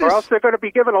I read this. Or else they're going to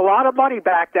be giving a lot of money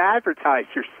back to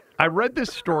advertisers. I read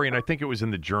this story, and I think it was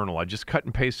in the Journal. I just cut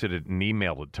and pasted it and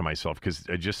emailed it to myself because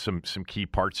just some key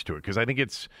parts to it. Because I think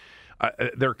it's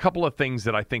there are a couple of things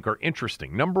that I think are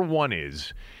interesting. Number one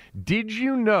is, did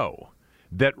you know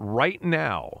that right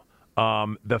now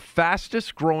the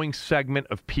fastest growing segment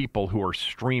of people who are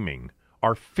streaming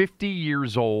are 50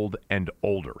 years old and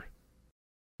older?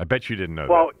 I bet you didn't know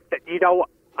that. Well,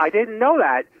 I didn't know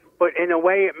that, but in a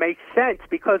way it makes sense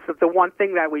because of the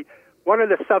one of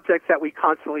the subjects that we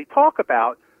constantly talk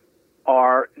about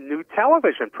are new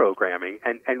television programming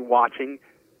and watching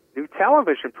new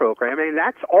television programming, and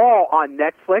that's all on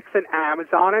Netflix and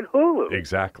Amazon and Hulu.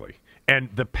 Exactly. And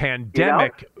the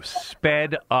pandemic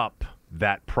sped up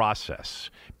that process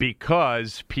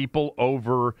because people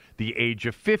over the age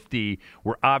of 50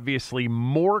 were obviously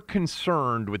more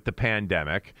concerned with the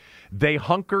pandemic. They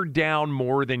hunkered down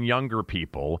more than younger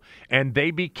people, and they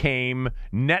became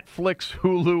Netflix,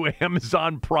 Hulu,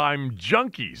 Amazon Prime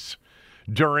junkies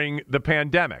during the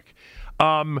pandemic.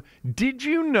 Did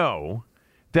you know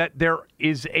that there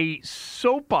is a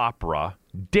soap opera,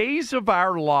 Days of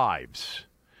Our Lives,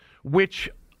 which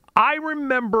I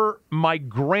remember my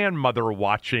grandmother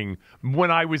watching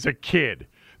when I was a kid.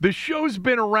 The show's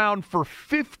been around for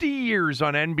 50 years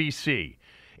on NBC.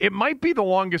 It might be the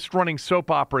longest running soap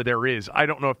opera there is. I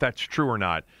don't know if that's true or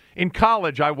not. In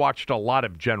college, I watched a lot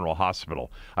of General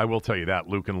Hospital. I will tell you that,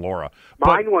 Luke and Laura.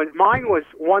 Mine was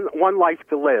One Life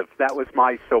to Live. That was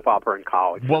my soap opera in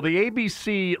college. Well, the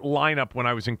ABC lineup when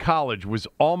I was in college was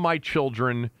All My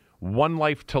Children, One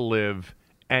Life to Live,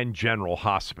 and General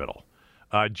Hospital.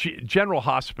 General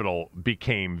Hospital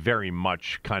became very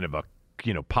much kind of a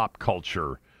pop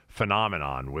culture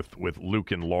phenomenon with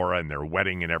Luke and Laura and their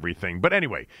wedding and everything. But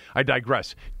anyway, I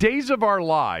digress. Days of Our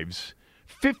Lives,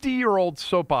 50-year-old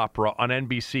soap opera on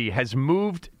NBC, has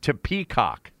moved to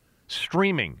Peacock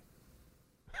streaming.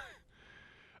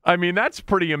 I mean, that's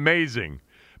pretty amazing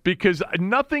because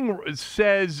nothing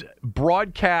says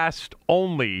broadcast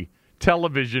only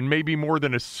television maybe more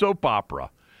than a soap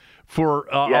opera. For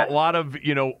a lot of,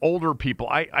 older people,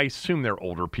 I assume they're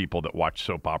older people that watch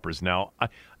soap operas now.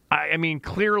 I mean,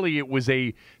 clearly it was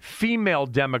a female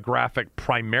demographic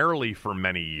primarily for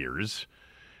many years.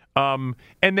 And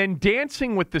then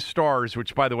Dancing with the Stars,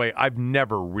 which, by the way, I've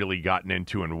never really gotten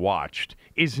into and watched,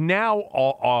 is now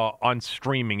on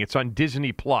streaming. It's on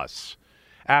Disney Plus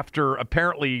after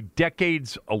apparently a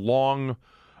decades-long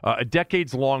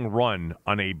run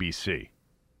on ABC.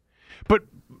 But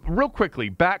real quickly,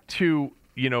 back to,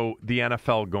 the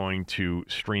NFL going to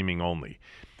streaming only.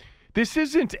 This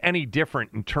isn't any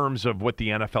different in terms of what the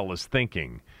NFL is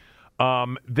thinking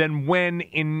than when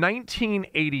in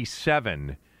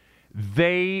 1987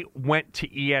 they went to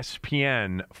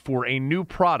ESPN for a new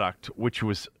product, which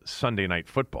was Sunday Night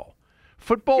Football.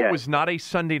 Football was not a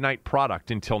Sunday night product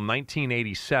until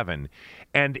 1987,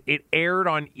 and it aired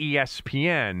on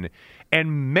ESPN.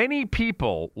 And many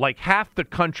people, like half the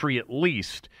country at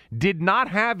least, did not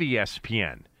have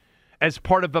ESPN as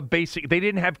part of a basic. They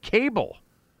didn't have cable.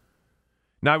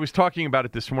 Now, I was talking about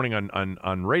it this morning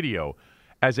on radio.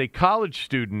 As a college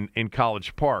student in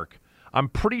College Park, I'm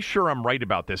pretty sure I'm right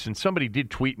about this. And somebody did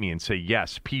tweet me and say,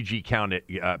 yes, PG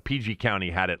County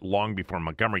had it long before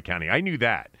Montgomery County. I knew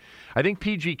that. I think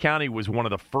PG County was one of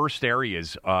the first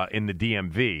areas in the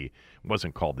DMV. It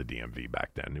wasn't called the DMV back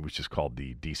then. It was just called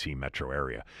the DC metro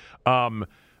area.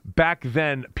 Back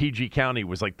then, PG County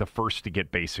was like the first to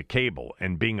get basic cable.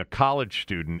 And being a college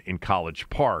student in College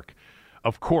Park,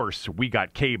 of course, we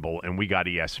got cable and we got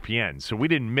ESPN. So we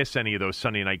didn't miss any of those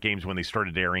Sunday night games when they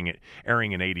started airing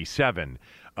in 87.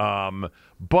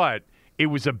 But it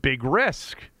was a big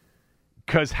risk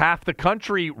because half the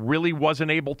country really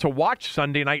wasn't able to watch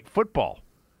Sunday Night Football.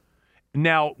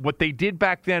 Now, what they did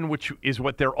back then, which is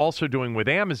what they're also doing with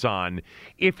Amazon,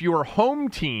 if your home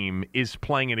team is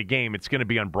playing in a game, it's going to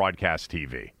be on broadcast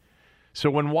TV.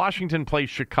 So when Washington plays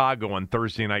Chicago on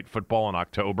Thursday Night Football in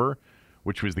October,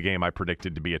 which was the game I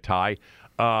predicted to be a tie,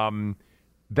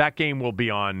 that game will be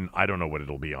on, I don't know what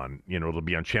it'll be on. It'll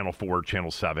be on Channel 4,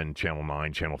 Channel 7, Channel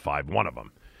 9, Channel 5, one of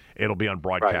them. It'll be on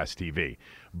broadcast TV.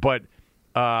 But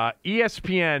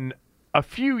ESPN, a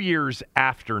few years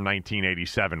after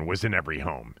 1987, was in every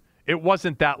home. It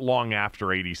wasn't that long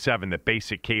after 87 that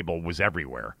basic cable was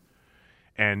everywhere.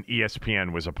 And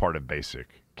ESPN was a part of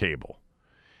basic cable.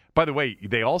 By the way,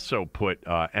 they also put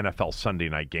NFL Sunday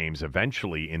night games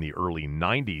eventually in the early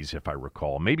 90s, if I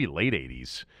recall, maybe late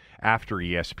 80s. After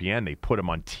ESPN, they put them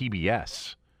on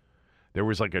TBS. There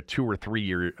was like a 2 or 3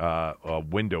 year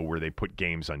window where they put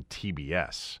games on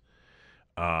TBS.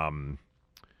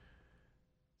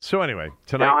 So anyway,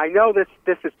 tonight. Now I know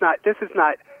this is not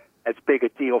as big a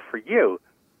deal for you,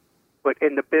 but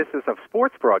in the business of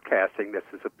sports broadcasting, this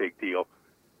is a big deal.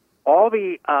 All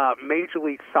the Major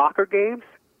League Soccer games,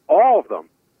 all of them,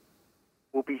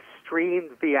 will be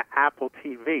streamed via Apple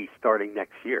TV starting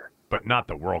next year. But not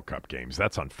the World Cup games.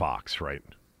 That's on Fox, right?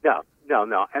 No.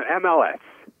 MLS.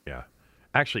 Yeah.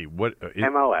 Actually,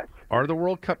 MLS. Are the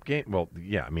World Cup games? Well,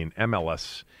 yeah, I mean,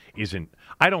 MLS isn't.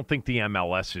 I don't think the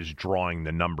MLS is drawing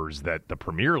the numbers that the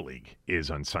Premier League is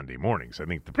on Sunday mornings. I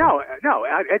think It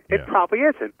probably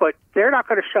isn't. But they're not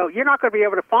going to show. You're not going to be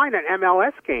able to find an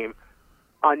MLS game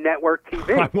on network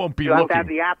TV. I won't be you looking. You have to have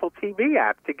the Apple TV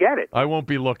app to get it. I won't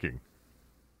be looking.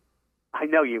 I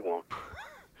know you won't.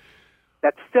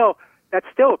 That's still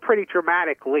a pretty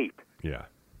dramatic leap. Yeah.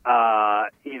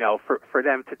 For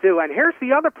them to do. And here's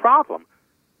the other problem.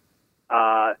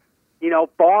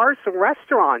 Bars and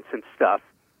restaurants and stuff,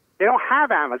 they don't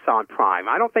have Amazon Prime.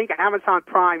 I don't think Amazon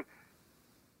Prime,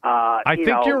 I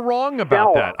think you're wrong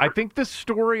about that. I think the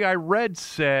story I read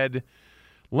said,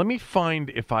 let me find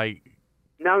if I...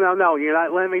 No, you're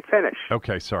not letting me finish.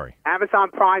 Okay, sorry. Amazon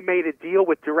Prime made a deal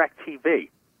with DirecTV.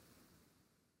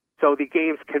 So the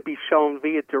games can be shown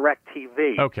via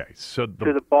DirecTV. Okay, so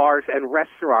to the bars and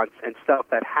restaurants and stuff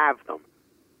that have them.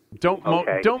 Don't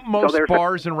most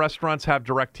bars and restaurants have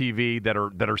DirecTV that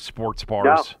are sports bars?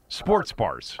 No. Sports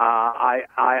bars.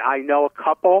 I know a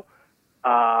couple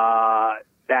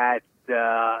that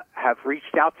have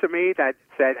reached out to me that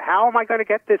said, "How am I going to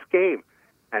get this game?"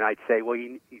 And I'd say, "Well,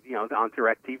 you know, on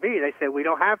DirecTV." They said, "We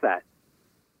don't have that."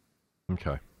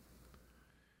 Okay.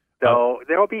 So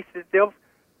there'll be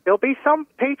some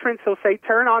patrons who'll say,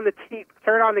 turn on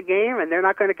the game, and they're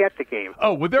not going to get the game.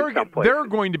 Oh, well, there are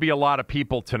going to be a lot of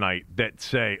people tonight that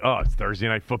say, oh, it's Thursday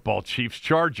Night Football,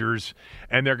 Chiefs-Chargers,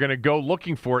 and they're going to go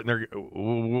looking for it,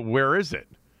 and where is it?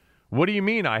 What do you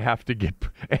mean I have to get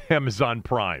Amazon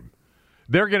Prime?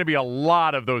 There are going to be a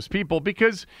lot of those people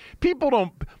because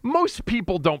most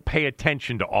people don't pay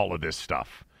attention to all of this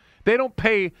stuff. They don't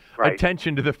pay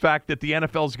attention to the fact that the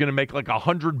NFL is going to make like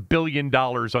 $100 billion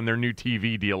on their new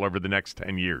TV deal over the next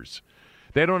 10 years.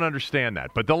 They don't understand that,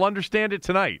 but they'll understand it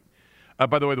tonight.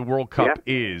 By the way, the World Cup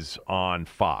is on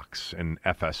Fox and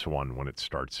FS1 when it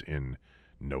starts in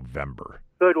November.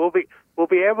 Good. We'll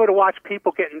be able to watch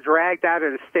people getting dragged out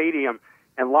of the stadium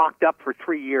and locked up for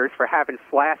 3 years for having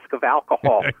flasks of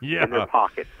alcohol in their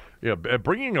pockets. Yeah,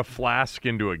 bringing a flask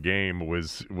into a game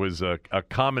was a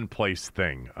commonplace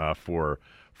thing for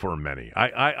many.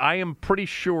 I am pretty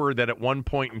sure that at one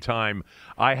point in time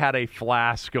I had a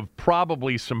flask of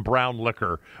probably some brown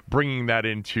liquor, bringing that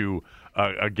into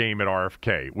a game at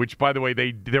RFK. Which, by the way,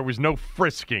 there was no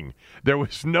frisking. There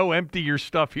was no empty your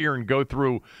stuff here and go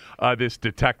through this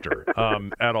detector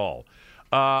at all.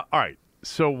 All right,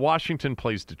 so Washington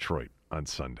plays Detroit on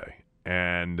Sunday,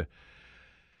 and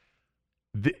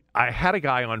I had a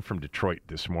guy on from Detroit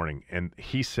this morning, and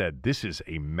he said this is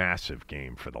a massive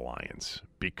game for the Lions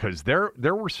because there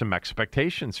were some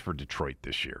expectations for Detroit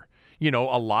this year. You know,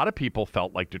 a lot of people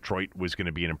felt like Detroit was going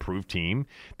to be an improved team.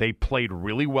 They played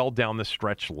really well down the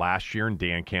stretch last year in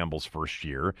Dan Campbell's first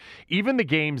year. Even the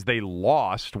games they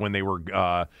lost when they were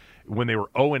 0-8 or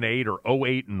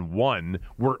 0-8-1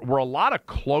 were a lot of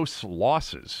close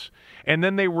losses. And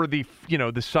then they were the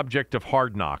subject of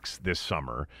Hard Knocks this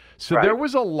summer. So there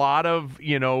was a lot of,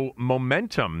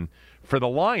 momentum for the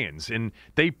Lions. And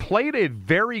they played a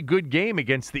very good game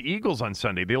against the Eagles on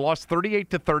Sunday. They lost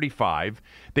 38-35.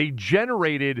 They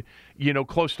generated,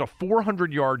 close to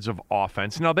 400 yards of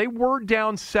offense. Now, they were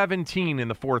down 17 in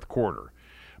the fourth quarter.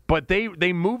 But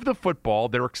they move the football.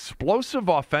 They're explosive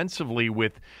offensively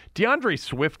with DeAndre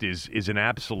Swift is an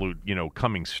absolute,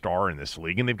 coming star in this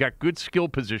league. And they've got good skill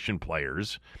position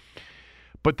players.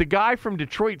 But the guy from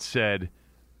Detroit said,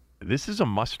 this is a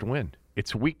must-win.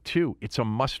 It's week 2. It's a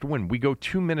must-win. We go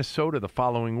to Minnesota the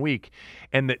following week.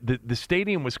 And the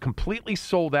stadium was completely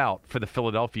sold out for the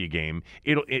Philadelphia game.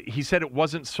 He said it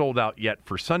wasn't sold out yet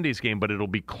for Sunday's game, but it'll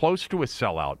be close to a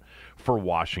sellout for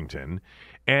Washington.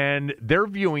 And they're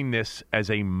viewing this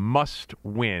as a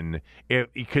must-win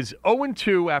because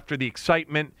 0-2 after the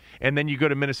excitement, and then you go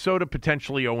to Minnesota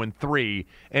potentially 0-3,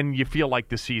 and you feel like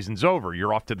the season's over.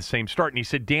 You're off to the same start. And he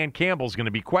said Dan Campbell's going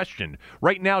to be questioned.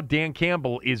 Right now, Dan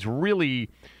Campbell is really,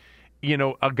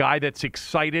 a guy that's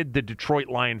excited the Detroit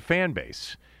Lion fan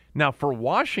base. Now, for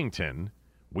Washington,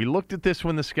 we looked at this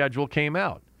when the schedule came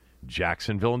out.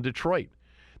 Jacksonville and Detroit.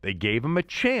 They gave him a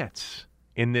chance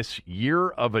in this year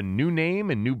of a new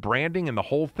name and new branding and the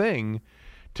whole thing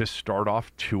to start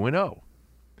off 2-0.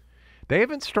 They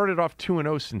haven't started off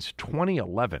 2-0 since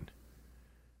 2011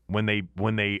 when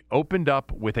they opened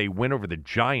up with a win over the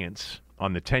Giants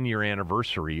on the 10-year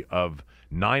anniversary of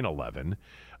 9/11.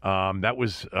 That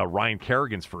was Ryan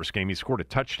Kerrigan's first game. He scored a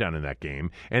touchdown in that game.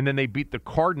 And then they beat the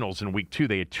Cardinals in week 2.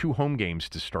 They had 2 home games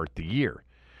to start the year.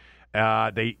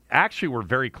 They actually were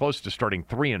very close to starting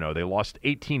 3-0. They lost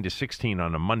 18-16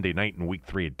 on a Monday night in week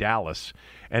 3 at Dallas.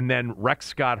 And then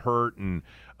Rex got hurt, and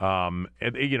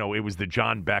it was the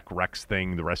John Beck Rex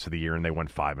thing the rest of the year, and they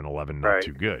went 5-11, not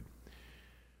too good.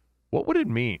 What would it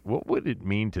mean? What would it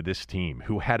mean to this team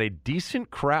who had a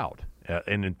decent crowd,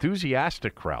 an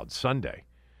enthusiastic crowd Sunday,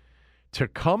 to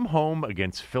come home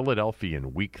against Philadelphia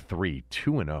in week 3,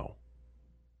 2-0,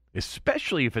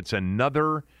 especially if it's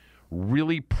another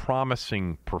really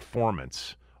promising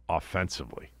performance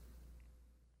offensively?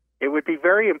 It would be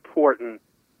very important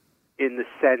in the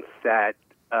sense that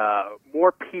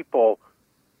more people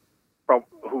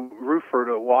who root for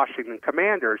the Washington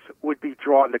Commanders would be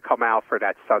drawn to come out for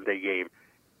that Sunday game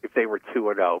if they were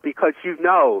 2-0. Because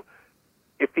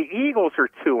if the Eagles are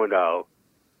 2-0,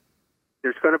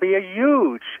 there's going to be a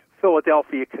huge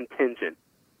Philadelphia contingent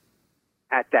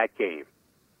at that game.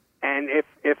 And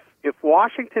if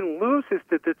Washington loses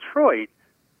to Detroit,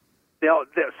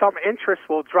 some interest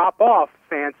will drop off.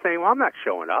 Fans saying, "Well, I'm not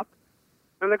showing up,"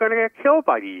 and they're going to get killed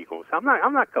by the Eagles. I'm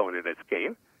not going to this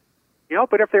game,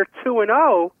 But if they're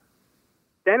 2-0,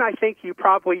 then I think you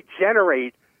probably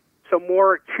generate some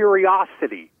more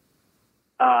curiosity.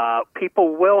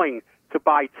 People willing to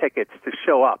buy tickets to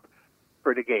show up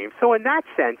for the game. So in that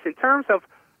sense, in terms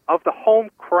of the home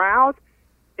crowd,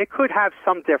 it could have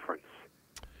some difference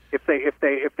if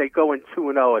they go in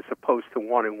 2-0 as opposed to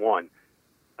 1-1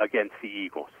 against the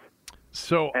Eagles.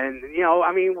 So, and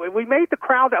we made the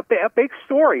crowd a big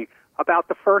story about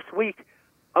the first week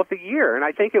of the year, and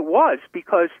I think it was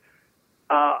because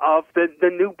of the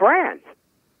new brand.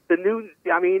 The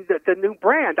new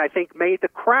brand, I think, made the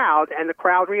crowd and the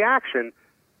crowd reaction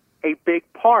a big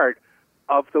part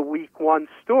of the week 1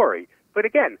 story. But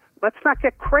again, let's not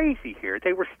get crazy here.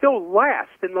 They were still last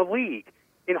in the league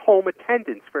in home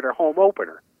attendance for their home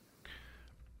opener.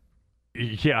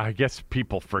 Yeah, I guess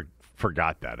people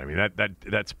forgot that. I mean,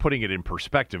 that's putting it in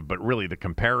perspective, but really the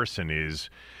comparison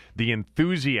is the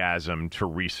enthusiasm to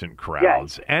recent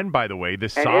crowds. Yes. And by the way, the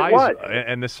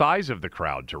size of the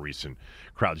crowd to recent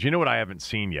crowds. You know what I haven't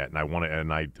seen yet,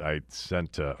 and I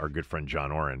sent our good friend John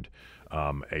Orend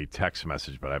a text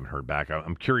message, but I haven't heard back.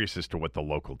 I'm curious as to what the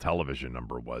local television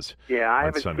number was. Yeah, I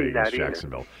haven't Sunday seen that against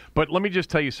Jacksonville. Either. But let me just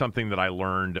tell you something that I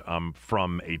learned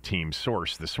from a team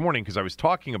source this morning, because I was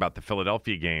talking about the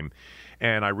Philadelphia game,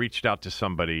 and I reached out to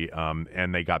somebody,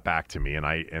 and they got back to me,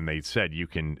 and they said you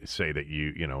can say that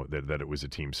that it was a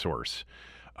team source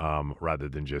rather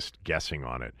than just guessing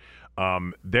on it.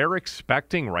 They're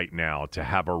expecting right now to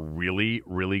have a really,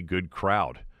 really good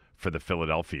crowd for the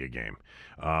Philadelphia game.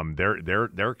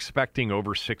 They're expecting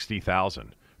over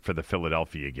 60,000 for the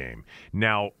Philadelphia game.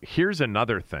 Now, here's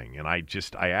another thing, and I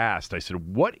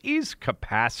said, what is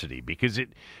capacity? Because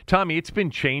Tommy, it's been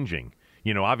changing.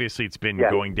 Obviously it's been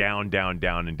going down, down,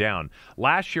 down, and down.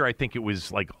 Last year, I think it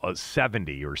was like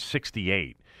 70 or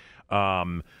 68.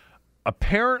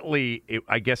 Apparently,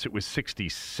 I guess it was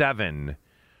 67,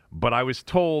 but I was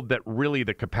told that really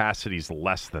the capacity is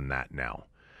less than that now.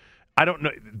 I don't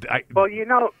know.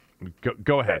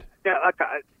 Go ahead.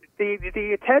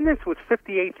 The attendance was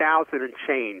 58,000 and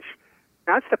change.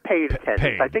 That's the paid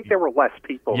attendance. I think there were less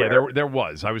people there. Yeah, there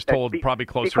was. I was told probably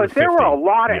closer to 50. Because there were a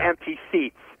lot of empty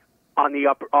seats on the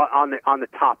on the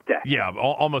top deck. Yeah,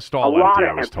 almost all empty,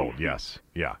 I was told. Yes.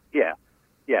 Yeah.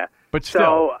 Yeah. But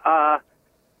still.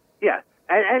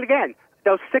 And again,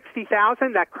 those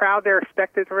 60,000, that crowd they're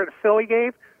expected for the Philly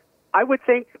game, I would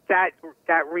think that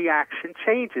reaction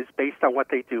changes based on what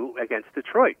they do against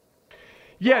Detroit.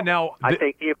 Yeah, now I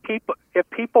think if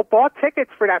people bought tickets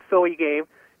for that Philly game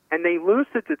and they lose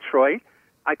to Detroit,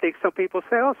 I think some people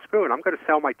say, "Oh, screw it, I'm going to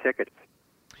sell my tickets.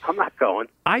 I'm not going."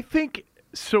 I think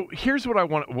so. Here's what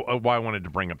why I wanted to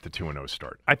bring up the 2-0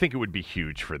 start. I think it would be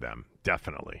huge for them,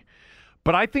 definitely.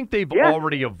 But I think they've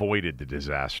already avoided the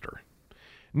disaster.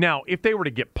 Now, if they were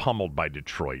to get pummeled by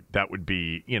Detroit, that would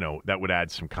be, that would add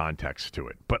some context to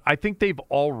it. But I think they've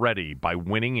already, by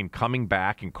winning and coming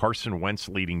back and Carson Wentz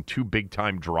leading 2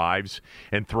 big-time drives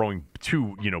and throwing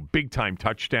 2, big-time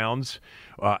touchdowns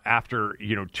after, 2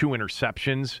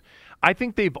 interceptions, I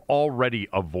think they've already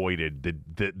avoided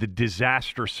the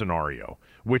disaster scenario,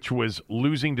 which was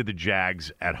losing to the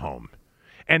Jags at home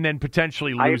and then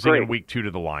potentially losing in week 2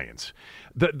 to the Lions.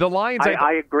 The Lions...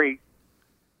 I agree.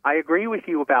 I agree with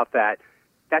you about that.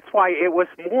 That's why it was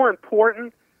more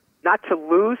important not to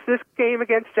lose this game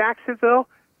against Jacksonville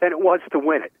than it was to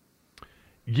win it.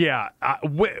 Yeah,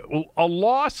 a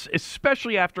loss,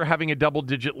 especially after having a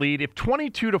double-digit lead, if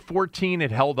 22-14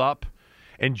 had held up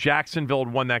and Jacksonville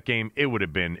had won that game, it would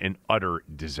have been an utter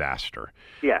disaster.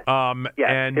 Yes,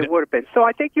 it would have been. So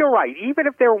I think you're right. Even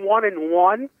if they're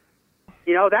 1-1,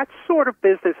 that's sort of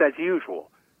business as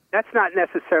usual. That's not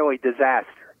necessarily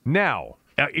disaster. Now...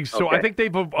 So okay. I think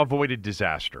they've avoided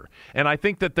disaster. And I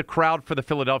think that the crowd for the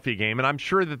Philadelphia game, and I'm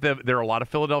sure that there are a lot of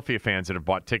Philadelphia fans that have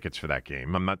bought tickets for that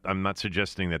game. I'm not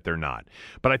suggesting that they're not.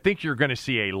 But I think you're going to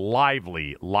see a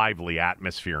lively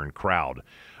atmosphere and crowd,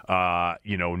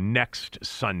 next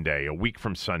Sunday, a week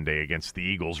from Sunday against the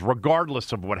Eagles,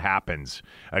 regardless of what happens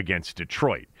against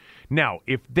Detroit. Now,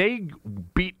 if they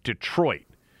beat Detroit,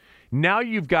 now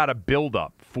you've got a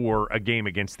build-up for a game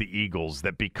against the Eagles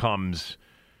that becomes...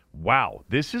 wow,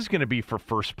 this is going to be for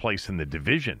first place in the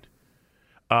division.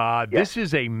 This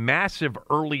is a massive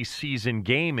early season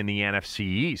game in the NFC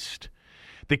East.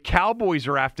 The Cowboys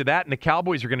are after that, and the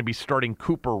Cowboys are going to be starting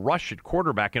Cooper Rush at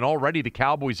quarterback, and already the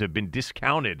Cowboys have been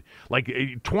discounted. Like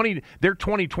their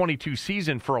 2022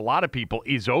 season for a lot of people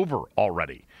is over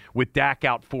already, with Dak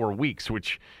out 4 weeks,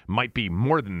 which might be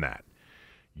more than that.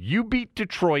 You beat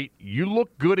Detroit. You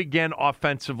look good again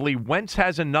offensively. Wentz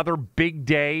has another big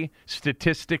day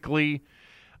statistically.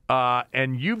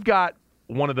 And you've got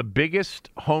one of the biggest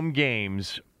home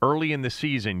games early in the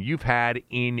season you've had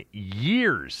in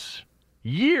years.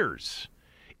 Years.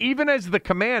 Even as the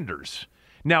Commanders.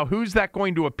 Now, who's that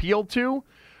going to appeal to?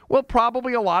 Well,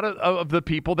 probably a lot of the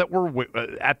people that were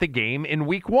at the game in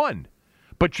week 1.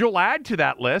 But you'll add to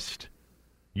that list.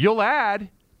 You'll add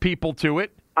people to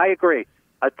it. I agree.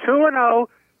 A 2-0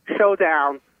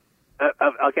 showdown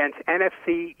against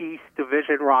NFC East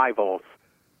division rivals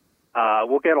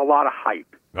will get a lot of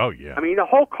hype. Oh, yeah. I mean, the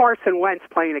whole Carson Wentz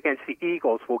playing against the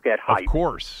Eagles will get hype. Of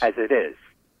course. As it is.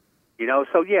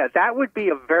 So, yeah, that would be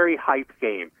a very hype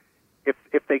game if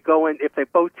they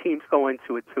both teams go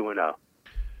into a 2-0.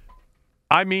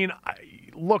 I mean,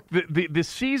 look, the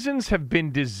seasons have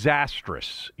been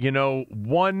disastrous.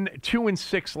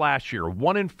 2-6 last year,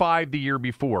 1-5 the year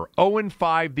before,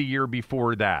 0-5 the year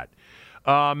before that.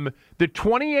 The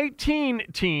 2018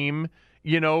 team,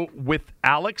 with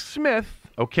Alex Smith,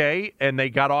 okay, and they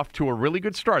got off to a really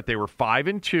good start. They were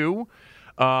 5-2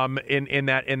 in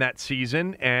that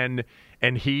season, and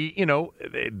he,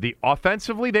 the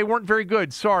offensively, they weren't very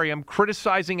good. Sorry, I'm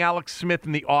criticizing Alex Smith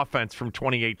in the offense from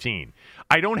 2018.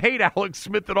 I don't hate Alex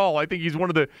Smith at all. I think he's one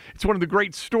of the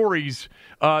great stories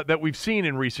that we've seen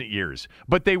in recent years.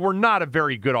 But they were not a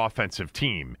very good offensive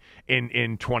team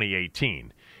in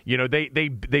 2018. They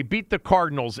beat the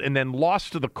Cardinals and then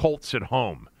lost to the Colts at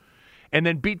home, and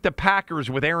then beat the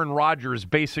Packers with Aaron Rodgers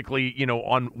basically,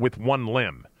 with one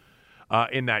limb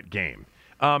in that game.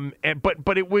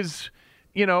 But it was.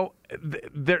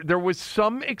 There was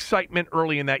some excitement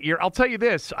early in that year. I'll tell you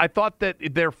this. I thought that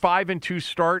their 5-2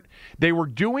 start, they were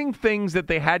doing things that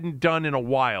they hadn't done in a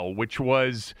while, which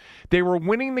was they were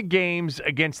winning the games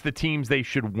against the teams they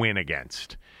should win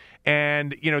against.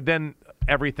 And, then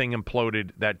everything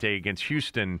imploded that day against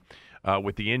Houston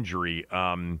with the injury.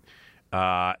 And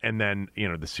then,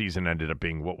 the season ended up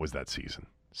being, what was that season?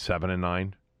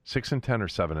 7-9? 6-10 or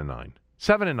 7-9?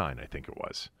 7-9, I think it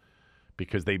was.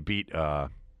 Because they beat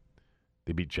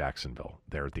Jacksonville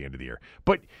there at the end of the year.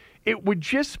 But it would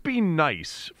just be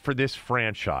nice for this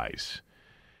franchise,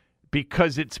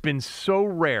 because it's been so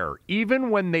rare,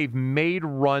 even when they've made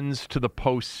runs to the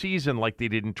postseason like they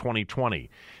did in 2020.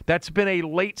 That's been a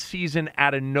late season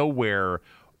out of nowhere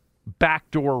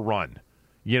backdoor run.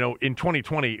 In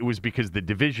 2020, it was because the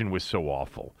division was so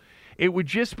awful. It would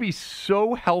just be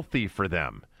so healthy for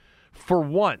them, for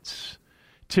once,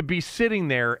 to be sitting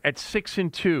there at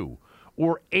 6-2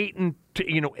 or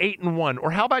 8-1,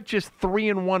 or how about just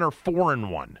 3-1 or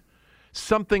 4-1,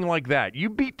 something like that. You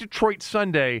beat Detroit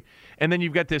Sunday, and then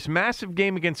you've got this massive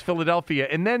game against Philadelphia,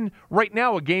 and then right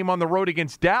now a game on the road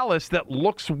against Dallas that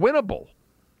looks winnable.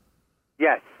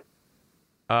 Yes.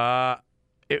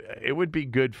 It would be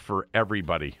good for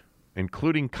everybody,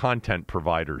 including content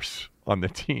providers on the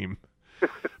team.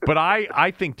 But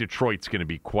I think Detroit's going to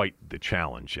be quite the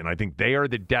challenge, and I think they are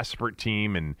the desperate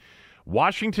team. And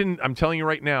Washington, I'm telling you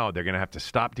right now, they're going to have to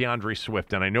stop DeAndre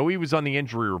Swift. And I know he was on the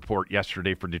injury report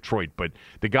yesterday for Detroit, but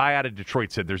the guy out of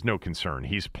Detroit said there's no concern.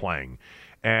 He's playing.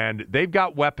 And they've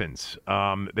got weapons.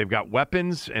 And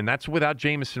that's without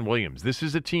Jameson Williams. This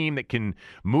is a team that can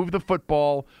move the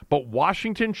football, but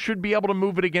Washington should be able to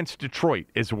move it against Detroit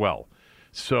as well.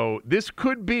 So this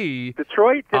could be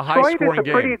Detroit a high-scoring is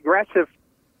a pretty game. aggressive.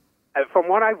 From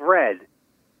what I've read,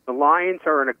 the Lions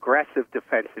are an aggressive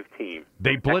defensive team.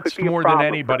 They blitzed more than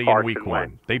anybody in Week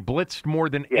 1. They blitzed more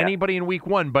than anybody in Week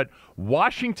 1, but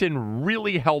Washington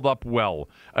really held up well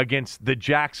against the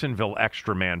Jacksonville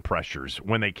extra man pressures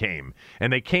when they came.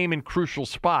 And they came in crucial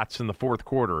spots in the fourth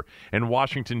quarter, and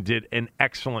Washington did an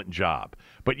excellent job.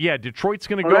 But, yeah, Detroit's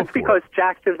going to go for it. That's because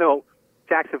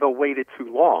Jacksonville waited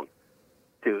too long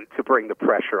to bring the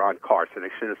pressure on Carson. They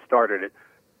should have started it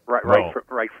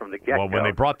right from the get-go. Well, when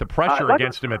they brought the pressure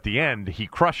against him at the end, he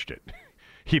crushed it.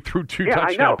 He threw two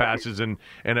touchdown passes and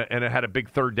it had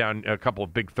a couple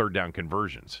of big third down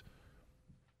conversions.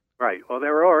 Right. Well, they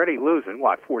were already losing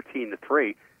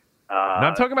 14-3.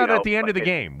 I'm talking about at the end of the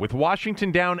game with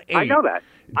Washington down 8. I know that.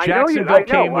 Jacksonville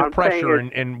came with pressure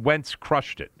and Wentz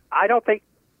crushed it. I don't think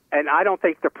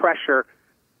the pressure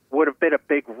would have been a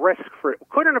big risk for.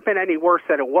 Couldn't have been any worse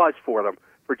than it was for them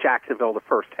for Jacksonville the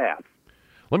first half.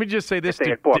 Let me just say this. They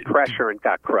had bought pressure and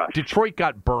got crushed. Detroit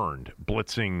got burned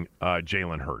blitzing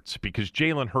Jalen Hurts because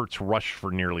Jalen Hurts rushed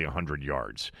for nearly 100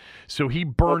 yards. So he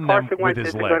burned them with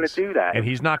his legs. Going to do that. And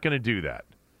he's not going to do that.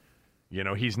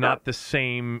 He's not the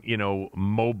same,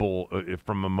 mobile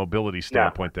from a mobility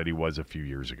standpoint that he was a few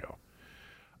years ago.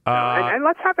 And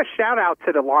let's have a shout-out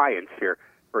to the Lions here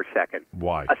for a second.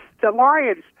 Why? The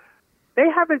Lions, they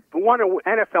haven't won an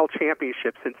NFL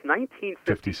championship since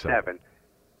 1957.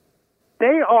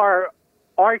 They are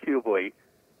arguably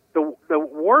the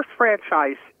worst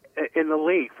franchise in the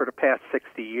league for the past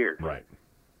 60 years. Right.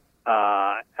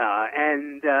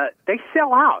 And they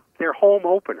sell out their home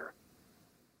opener.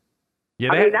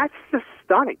 Yeah, that's just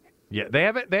stunning. Yeah, they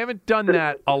haven't done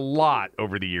that a lot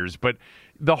over the years, but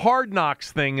the Hard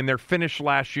Knocks thing and their finish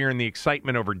last year and the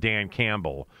excitement over Dan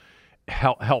Campbell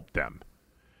helped them.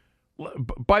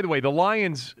 By the way, the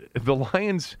Lions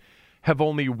have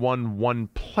only won one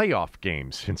playoff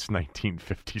game since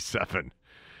 1957.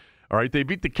 All right, they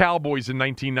beat the Cowboys in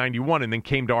 1991 and then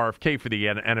came to RFK for the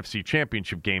NFC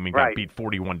Championship game and got beat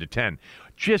 41-10.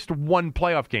 Just one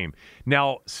playoff game.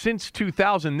 Now, since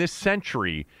 2000, this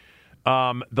century,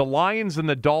 the Lions and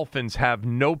the Dolphins have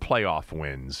no playoff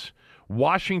wins.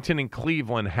 Washington and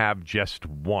Cleveland have just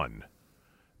one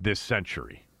this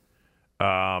century.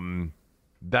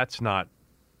 That's not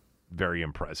very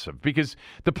impressive because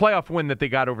the playoff win that they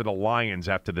got over the Lions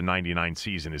after the 99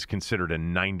 season is considered a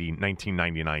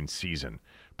 1999 season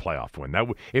playoff win.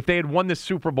 If they had won the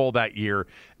Super Bowl that year,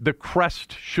 the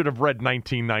crest should have read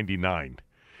 1999,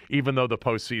 even though the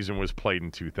postseason was played in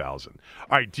 2000.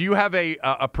 All right, do you have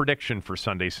a prediction for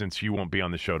Sunday since you won't be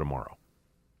on the show tomorrow?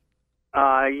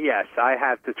 Yes, I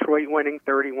have Detroit winning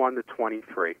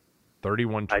 31-23.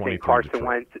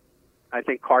 31-23. I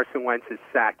think Carson Wentz is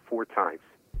sacked 4 times.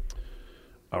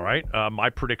 All right. My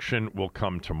prediction will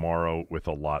come tomorrow with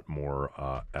a lot more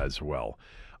as well.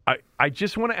 I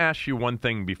just want to ask you one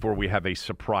thing before we have a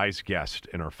surprise guest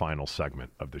in our final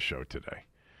segment of the show today.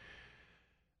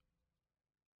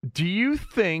 Do you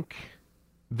think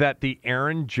that the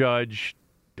Aaron Judge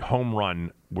home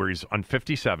run, where he's on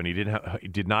 57, he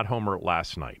did not homer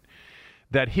last night,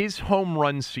 that his home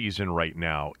run season right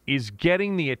now is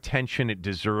getting the attention it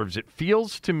deserves? It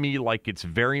feels to me like it's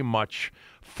very much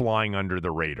flying under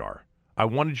the radar. I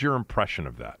wanted your impression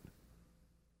of that.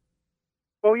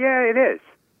 Well, yeah, it is.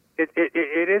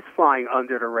 It is flying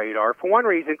under the radar for one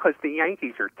reason, because the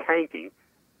Yankees are tanking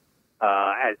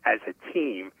as a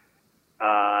team.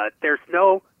 There's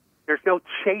no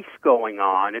chase going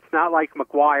on. It's not like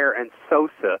McGuire and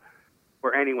Sosa,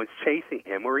 where anyone's chasing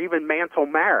him, or even Mantle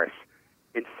Maris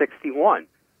in '61,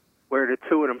 where the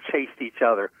two of them chased each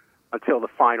other until the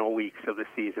final weeks of the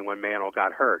season when Mantle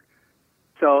got hurt.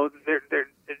 So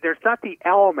there's not the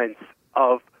elements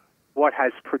of what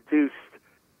has produced,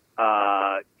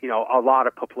 a lot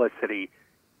of publicity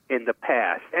in the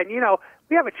past. And,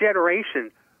 we have a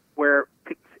generation where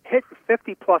hit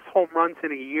 50-plus home runs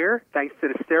in a year, thanks to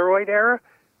the steroid era,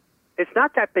 It's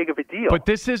not that big of a deal. But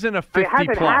this isn't a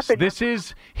 50-plus. This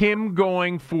is him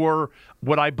going for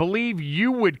what I believe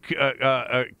you would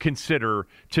consider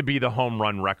to be the home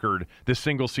run record, the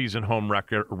single-season home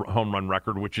run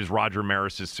record, which is Roger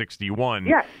Maris's 61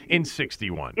 in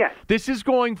 61. Yes. This is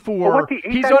going for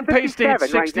he's on pace to hit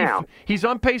 60. Right now. He's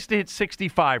on pace to hit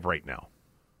 65 right now.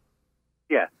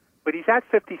 Yeah, but he's at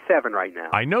 57 right now.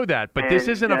 I know that, but this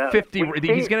isn't a 50.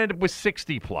 He's going to end up with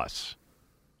 60-plus.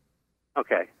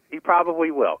 Okay. He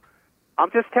probably will.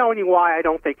 I'm just telling you why I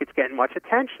don't think it's getting much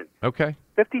attention. Okay.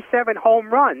 57 home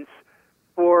runs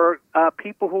for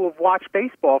people who have watched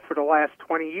baseball for the last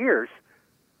 20 years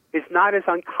is not as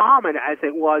uncommon as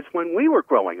it was when we were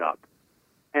growing up.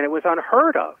 And it was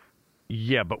unheard of.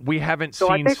 Yeah, but we haven't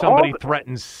seen somebody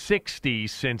threaten 60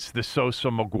 since the Sosa,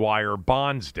 McGuire,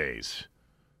 Bonds days,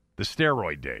 the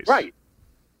steroid days. Right.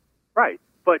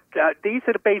 But these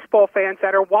are the baseball fans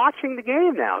that are watching the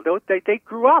game now. They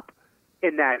grew up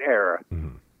in that era.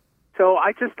 Mm-hmm. So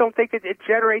I just don't think it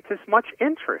generates as much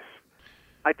interest.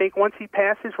 I think once he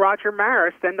passes Roger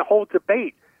Maris, then the whole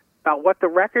debate about what the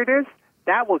record is,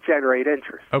 that will generate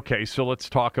interest. Okay, so let's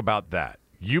talk about that.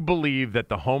 You believe that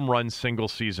the home run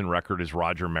single-season record is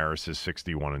Roger Maris's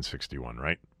 61 and 61,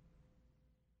 right?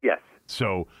 Yes.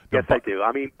 So yes, I do.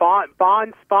 I mean,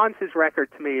 Bonds' record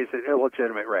to me is an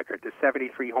illegitimate record, the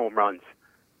 73 home runs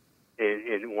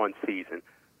in one season,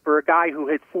 for a guy who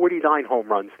hit 49 home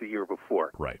runs the year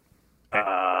before. Right.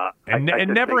 And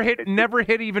never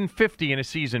hit even 50 in a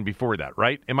season before that,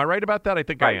 right? Am I right about that? I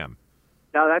think I am.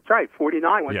 No, that's right.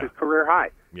 49 was his career high.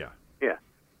 Yeah. Yeah.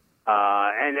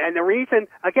 And the reason,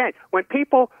 again, when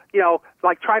people,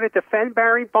 like try to defend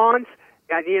Barry Bonds,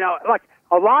 and, like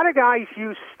a lot of guys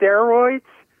use steroids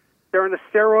during the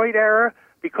steroid era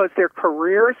because their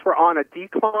careers were on a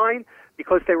decline,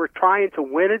 because they were trying to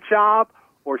win a job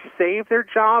or save their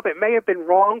job. It may have been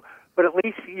wrong, but at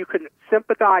least you can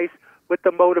sympathize with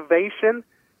the motivation.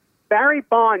 Barry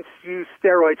Bonds used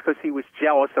steroids because he was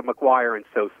jealous of McGuire and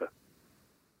Sosa.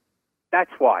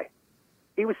 That's why.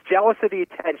 He was jealous of the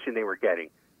attention they were getting.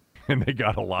 And they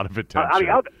got a lot of attention.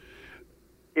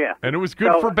 Yeah. And it was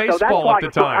good for baseball at the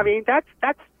time. I mean,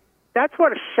 that's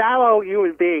what a shallow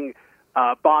human being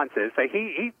Bonds is.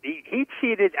 He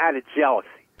cheated out of jealousy.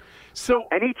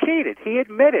 And he cheated. He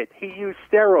admitted he used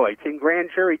steroids in grand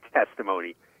jury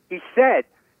testimony. He said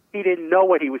he didn't know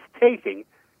what he was taking,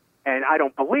 and I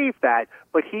don't believe that,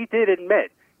 but he did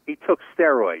admit he took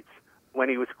steroids when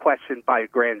he was questioned by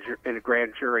in a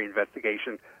grand jury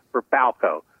investigation for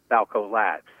Balco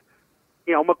Labs.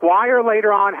 McGuire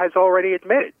later on has already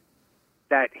admitted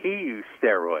that he used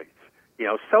steroids.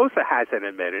 Sosa hasn't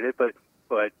admitted it,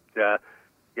 but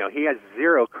he has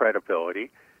zero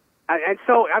credibility. And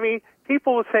so, I mean,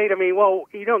 people will say to me, well,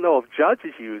 you don't know if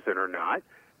judges use it or not.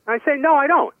 And I say, no, I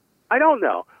don't. I don't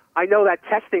know. I know that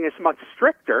testing is much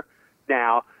stricter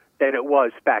now than it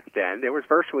was back then. There was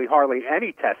virtually hardly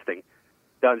any testing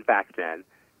done back then.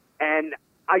 And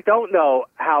I don't know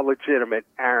how legitimate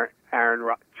Aaron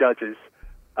Judge's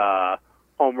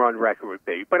home run record would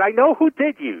be. But I know who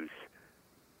did use.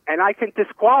 And I can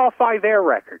disqualify their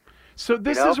record. So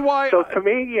this is why... So to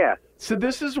me, yeah. So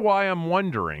this is why I'm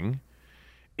wondering,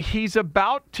 he's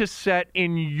about to set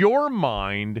in your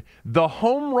mind the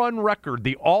home run record,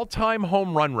 the all-time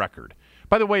home run record.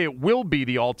 By the way, it will be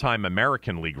the all-time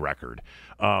American League record,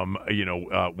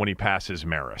 when he passes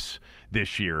Maris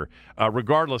this year,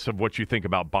 regardless of what you think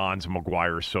about Bonds,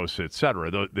 McGuire, Sosa, et cetera.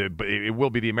 It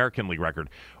will be the American League record.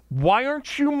 Why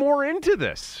aren't you more into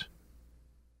this?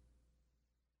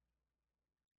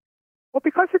 Well,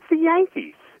 because it's the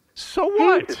Yankees. So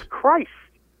what? Jesus Christ.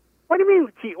 What do you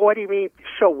mean,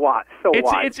 so what?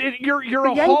 You're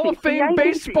a Hall of Fame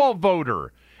baseball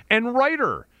voter and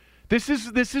writer. This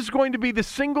is going to be the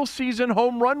single season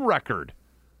home run record.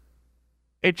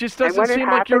 It just doesn't seem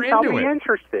like you're into I'll be it.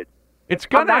 Interested. It's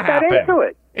going to happen. I'm not that into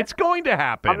it. It's going to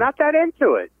happen. I'm not that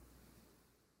into it.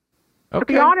 Okay. To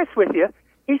be honest with you,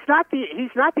 he's not the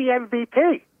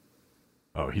MVP.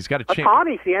 Oh, he's got a chance.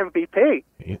 Ohtani's the MVP.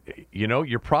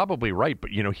 You're probably right,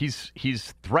 but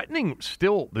he's threatening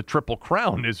still the Triple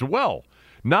Crown as well.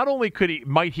 Not only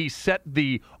might he set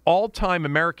the all-time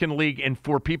American League, and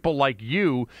for people like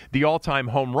you, the all-time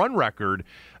home run record.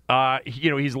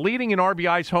 He's leading in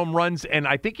RBIs, home runs, and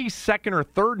I think he's second or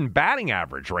third in batting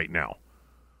average right now.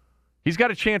 He's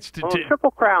got a chance to.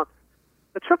 Triple Crown.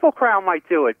 The Triple Crown might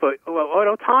do it, but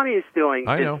what Ohtani is doing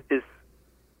is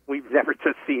we've never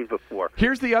just seen before.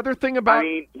 Here's the other thing about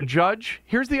Judge.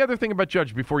 Here's the other thing about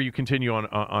Judge before you continue on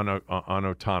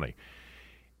Ohtani.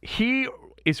 he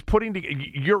is putting together.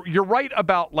 You're right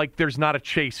about, like, there's not a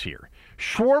chase here.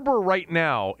 Schwarber right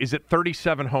now is at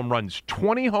 37 home runs,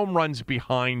 20 home runs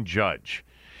behind Judge.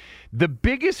 The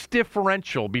biggest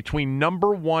differential between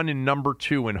number 1 and number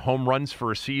 2 in home runs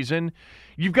for a season,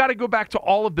 you've got to go back to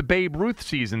all of the Babe Ruth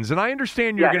seasons. And I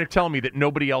understand you're going to tell me that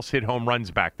nobody else hit home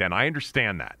runs back then. I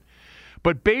understand that.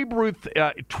 But Babe Ruth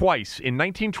twice, in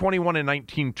 1921 and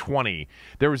 1920,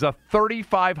 there was a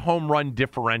 35 home run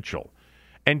differential.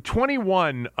 And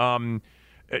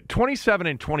 27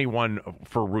 and 21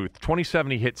 for Ruth.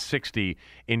 27, he hit 60.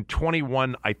 In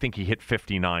 21, I think he hit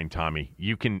 59, Tommy.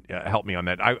 You can help me on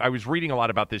that. I was reading a lot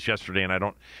about this yesterday, and I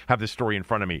don't have the story in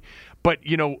front of me. But,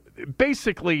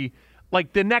 basically,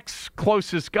 like, the next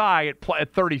closest guy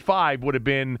at 35 would have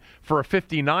been, for a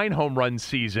 59 home run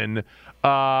season,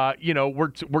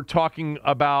 we're talking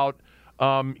about,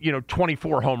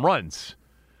 24 home runs.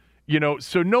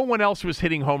 So no one else was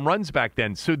hitting home runs back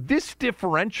then. So this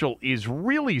differential is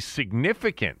really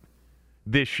significant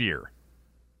this year.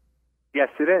 Yes,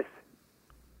 it is.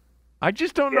 I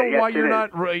just don't know why you're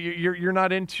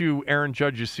not into Aaron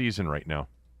Judge's season right now.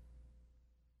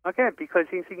 Again, because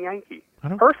he's a Yankee.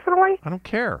 Personally, I don't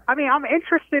care. I mean, I'm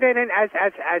interested in it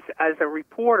as a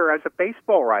reporter, as a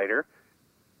baseball writer.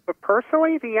 But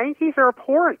personally, the Yankees are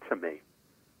abhorrent to me.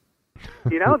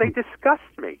 They disgust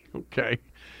me. Okay.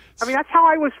 I mean, that's how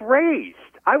I was raised.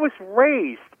 I was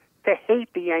raised to hate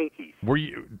the Yankees.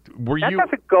 That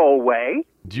doesn't go away.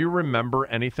 Do you remember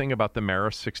anything about the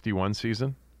Maris 61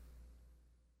 season?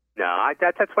 No,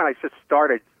 that's when I just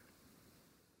started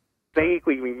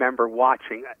vaguely remember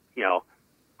watching.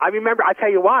 I remember. I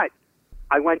tell you what,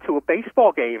 I went to a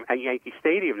baseball game at Yankee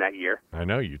Stadium that year. I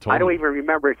know you told me. I don't even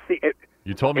remember it.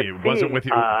 You told me it wasn't with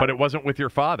you, but it wasn't with your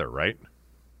father, right?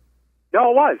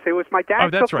 No, it was. It was my dad. Oh,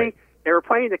 that's right. They were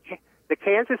playing the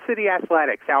Kansas City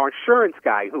Athletics. Our insurance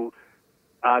guy who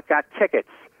got tickets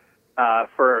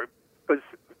to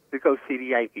go see the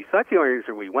Yankees. So that's the only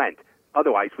reason we went.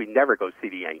 Otherwise, we'd never go see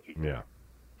the Yankees. Yeah.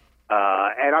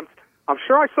 And I'm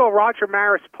sure I saw Roger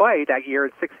Maris play that year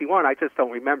in '61. I just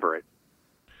don't remember it.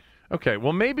 Okay,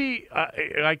 well, maybe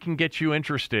I can get you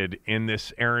interested in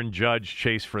this Aaron Judge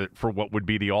chase for what would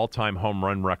be the all-time home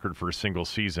run record for a single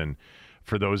season,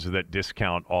 for those that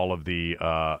discount all of the,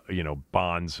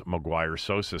 Bonds, McGuire,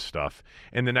 Sosa stuff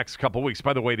in the next couple of weeks.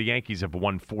 By the way, the Yankees have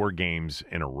won 4 games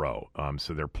in a row,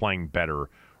 so they're playing better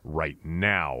right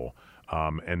now,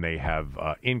 and they have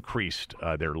increased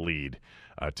their lead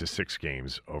to 6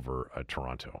 games over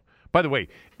Toronto. By the way,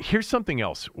 here's something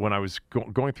else. When I was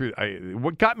going through,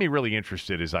 what got me really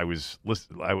interested is I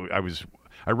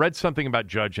read something about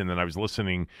Judge, and then I was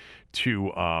listening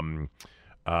to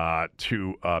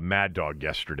Mad Dog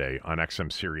yesterday on XM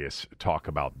Sirius talk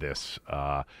about this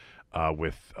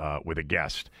with a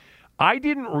guest. I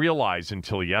didn't realize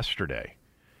until yesterday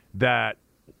that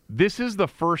this is the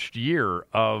first year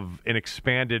of an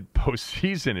expanded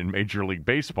postseason in Major League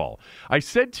Baseball. I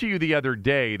said to you the other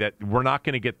day that we're not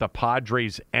going to get the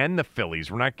Padres and the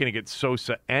Phillies. We're not going to get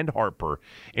Sosa and Harper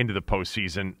into the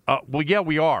postseason. Well, yeah,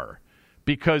 we are.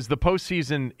 Because the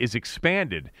postseason is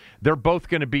expanded. They're both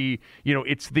going to be,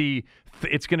 it's going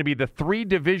to be the 3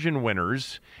 division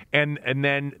winners and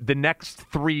then the next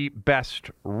 3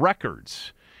 best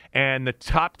records. And the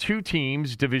top 2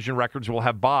 teams' division records will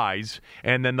have byes,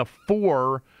 and then the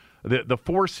 4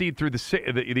 seed through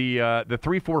the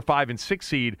 3, 4, 5, and 6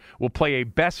 seed will play a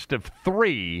best of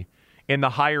 3 in the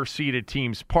higher seeded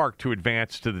teams' park to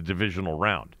advance to the divisional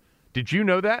round. Did you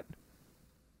know that?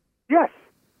 Yes.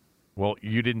 Well,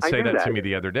 you didn't say that to me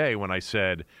the other day when I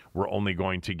said we're only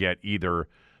going to get either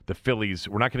the Phillies.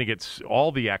 We're not going to get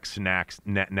all the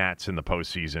Nats in the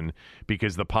postseason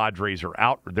because the Padres are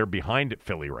out. They're behind at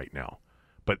Philly right now.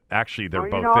 But actually, they're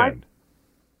both in.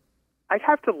 I'd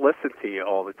have to listen to you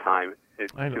all the time to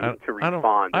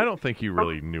respond. I don't think you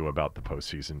really knew about the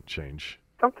postseason change.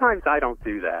 Sometimes I don't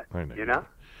do that, I know.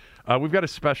 We've got a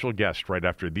special guest right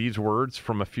after these words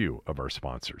from a few of our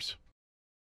sponsors.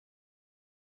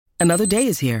 Another day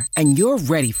is here, and you're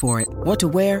ready for it. What to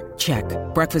wear? Check.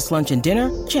 Breakfast, lunch, and dinner?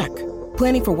 Check.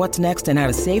 Planning for what's next and how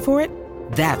to save for it?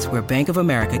 That's where Bank of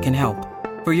America can help.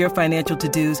 For your financial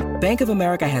to-dos, Bank of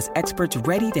America has experts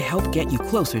ready to help get you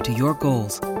closer to your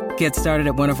goals. Get started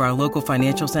at one of our local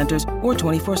financial centers or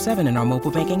 24/7 in our mobile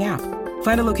banking app.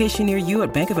 Find a location near you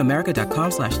at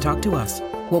bankofamerica.com/talktous.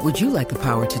 What would you like the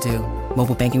power to do?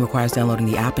 Mobile banking requires downloading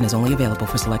the app and is only available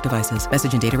for select devices.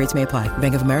 Message and data rates may apply.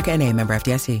 Bank of America NA, member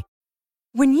FDIC.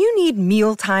 When you need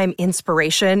mealtime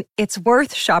inspiration, it's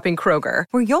worth shopping Kroger,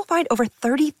 where you'll find over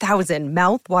 30,000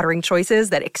 mouth-watering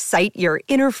choices that excite your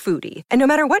inner foodie. And no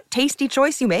matter what tasty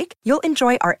choice you make, you'll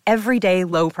enjoy our everyday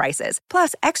low prices,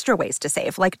 plus extra ways to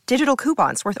save, like digital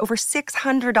coupons worth over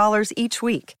 $600 each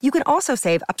week. You can also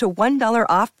save up to $1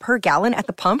 off per gallon at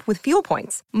the pump with fuel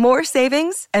points. More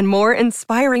savings and more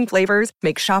inspiring flavors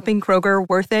make shopping Kroger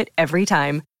worth it every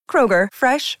time. Kroger,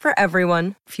 fresh for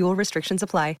everyone. Fuel restrictions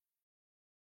apply.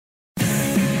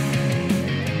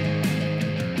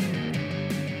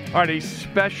 All right, a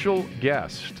special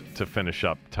guest to finish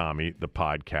up, Tommy, the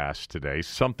podcast today.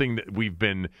 Something that we've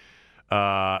been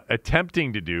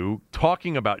attempting to do,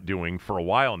 talking about doing for a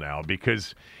while now,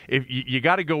 because if you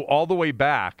got to go all the way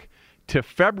back to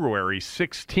February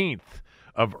 16th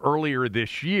of earlier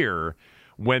this year,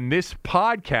 when this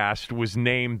podcast was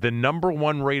named the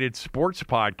 #1 rated sports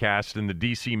podcast in the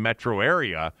D.C. metro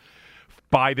area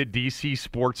by the DC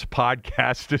Sports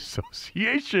Podcast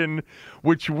Association,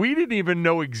 which we didn't even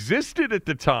know existed at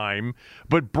the time.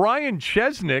 But Brian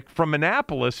Chesnick from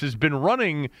Annapolis has been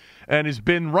running this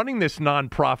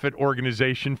nonprofit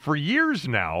organization for years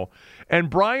now. And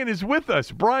Brian is with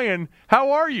us. Brian,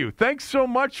 how are you? Thanks so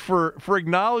much for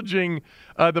acknowledging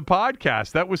the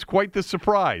podcast. That was quite the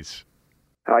surprise.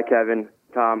 Hi, Kevin.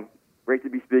 Tom, great to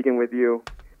be speaking with you.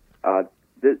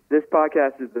 This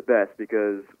podcast is the best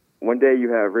because one day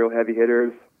you have real heavy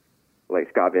hitters like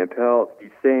Scott Van Pelt,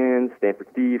 Steve Sands, Stanford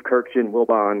Steve, Kirkjian,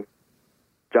 Wilbon,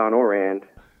 John Orand,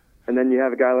 and then you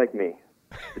have a guy like me,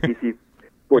 the DC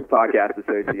Sports Podcast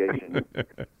Association.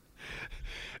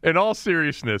 In all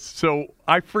seriousness, so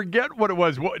I forget what it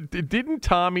was. Didn't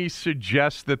Tommy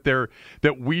suggest that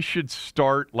we should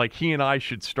start, like he and I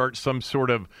should start some sort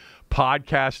of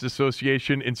podcast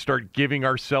association and start giving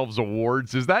ourselves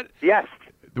awards? Is that? Yes.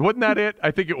 Wasn't that it? I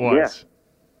think it was. Yeah.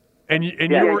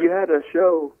 You had a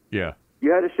show. Yeah.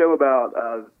 You had a show about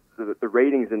the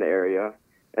ratings in the area,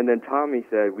 and then Tommy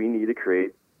said we need to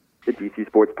create the DC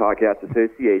Sports Podcast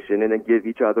Association and then give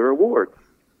each other awards.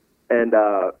 And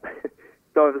so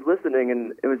I was listening,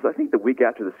 and it was, I think, the week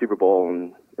after the Super Bowl,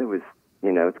 and it was,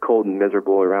 it's cold and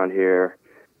miserable around here.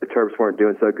 The Terps weren't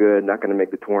doing so good, not going to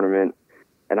make the tournament.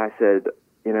 And I said,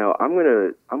 I'm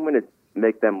gonna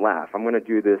make them laugh. I'm gonna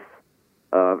do this.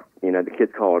 The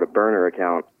kids call it a burner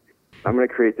account. I'm going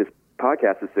to create this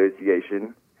podcast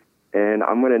association, and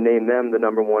I'm going to name them the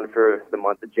 #1 for the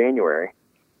month of January.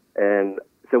 And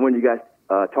so when you guys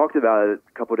talked about it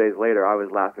a couple of days later, I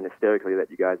was laughing hysterically that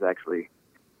you guys actually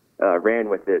ran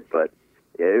with it. But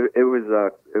it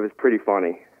was pretty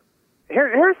funny.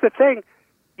 Here's the thing,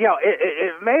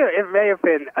 it may have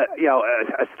been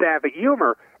a stab at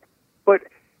humor, but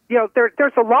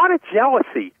there's a lot of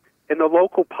jealousy in the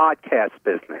local podcast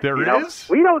business. There is?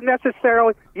 We don't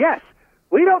necessarily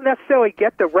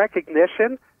get the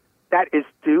recognition that is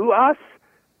due us.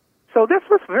 So this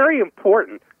was very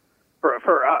important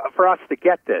for us to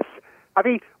get this. I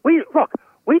mean, we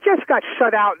just got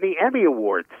shut out in the Emmy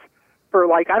Awards for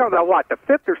the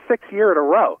 5th or 6th year in a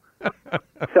row.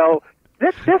 So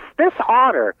this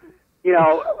honor,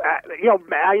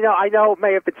 I know it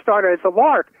may have been started as a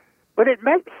lark, but it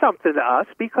meant something to us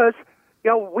because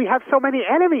we have so many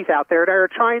enemies out there that are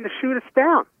trying to shoot us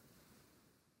down.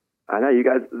 I know, you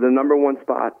guys, the #1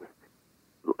 spot,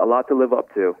 a lot to live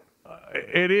up to.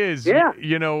 It is. Yeah.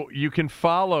 You can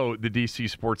follow the DC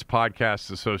Sports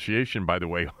Podcast Association, by the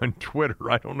way, on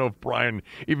Twitter. I don't know if Brian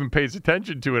even pays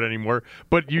attention to it anymore,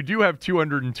 but you do have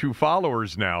 202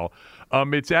 followers now.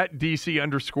 It's at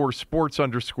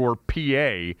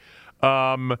DC_sports_PA.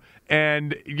 And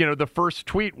the first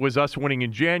tweet was us winning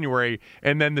in January,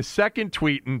 and then the second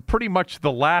tweet and pretty much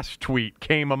the last tweet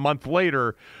came a month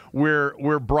later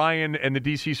where Brian and the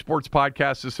DC Sports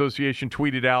Podcast Association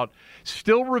tweeted out,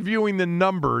 still reviewing the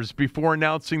numbers before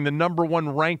announcing the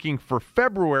 #1 ranking for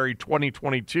February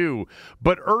 2022,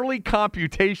 but early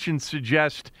computations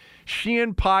suggest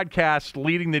Sheehan Podcast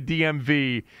leading the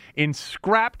DMV in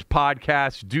scrapped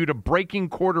podcasts due to breaking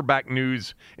quarterback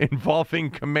news involving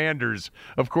Commanders.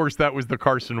 Of course, that was the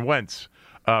Carson Wentz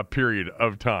period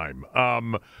of time.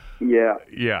 Yeah.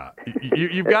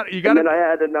 You got. And then I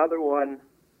had another one.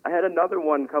 A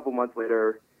couple months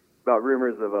later about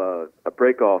rumors of a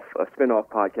spinoff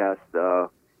podcast, The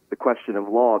Question of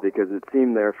Law, because it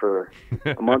seemed there for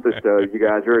a month or so you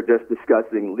guys were just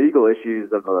discussing legal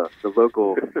issues of the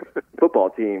local football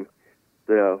team.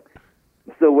 So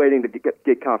I'm still waiting to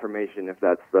get confirmation if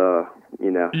that's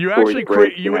You actually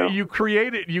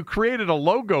created a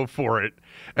logo for it,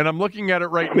 and I'm looking at it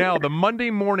right now. The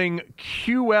Monday Morning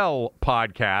QL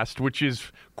podcast, which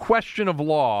is Question of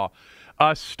Law.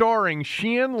 starring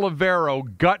Sheehan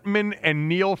Lavero, Gutman, and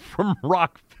Neil from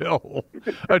Rockville,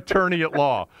 attorney at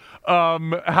law.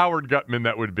 Howard Gutman,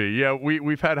 that would be. Yeah,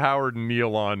 we've had Howard and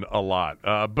Neil on a lot.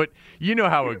 But you know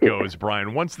how it goes,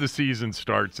 Brian. Once the season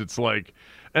starts, it's like,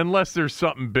 unless there's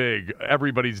something big,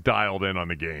 everybody's dialed in on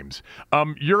the games.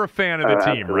 You're a fan of the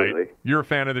team, absolutely. right? You're a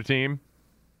fan of the team?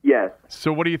 Yes.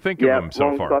 So what do you think of them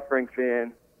so far? Long-suffering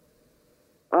fan.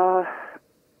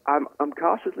 I'm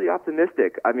cautiously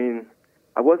optimistic. I mean,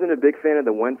 I wasn't a big fan of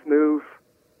the Wentz move.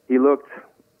 He looked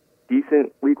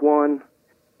decent week one.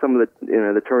 Some of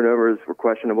the turnovers were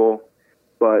questionable,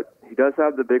 but he does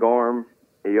have the big arm.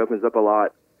 He opens up a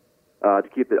lot to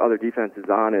keep the other defenses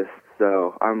honest.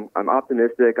 So I'm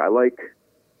optimistic. I like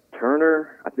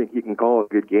Turner. I think he can call a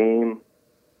good game.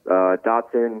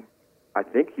 Dotson, I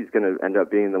think he's going to end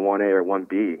up being the 1A or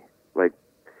 1B. Like,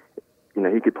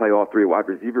 he could play all three wide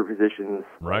receiver positions.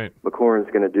 Right.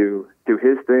 McLaurin's going to do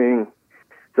his thing.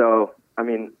 So, I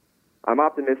mean, I'm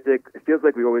optimistic. It feels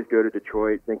like we always go to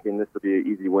Detroit thinking this will be an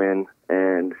easy win,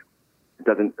 and it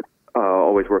doesn't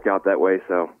always work out that way.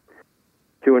 So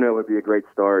 2-0 would be a great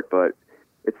start, but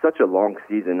it's such a long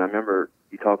season. I remember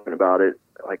you talking about it,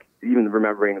 like even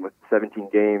remembering with 17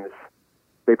 games.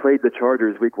 They played the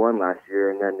Chargers week one last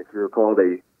year, and then if you recall,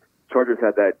 the Chargers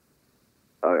had that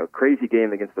crazy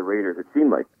game against the Raiders. It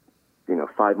seemed like,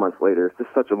 5 months later. It's just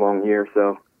such a long year.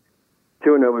 So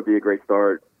 2-0 would be a great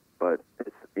start, but it's,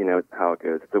 how it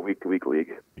goes. It's a week-to-week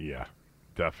league. Yeah,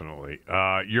 definitely.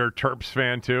 You're a Terps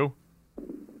fan too?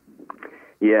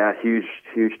 Yeah, huge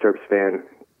Terps fan.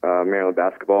 Maryland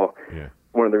basketball. Yeah.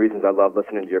 One of the reasons I love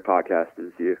listening to your podcast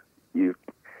is you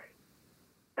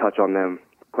touch on them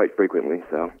quite frequently.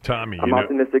 So Tommy, I'm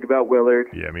optimistic about Willard.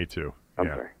 Yeah, me too. I'm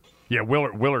sorry. Yeah,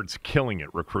 Willard's killing it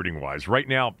recruiting-wise. Right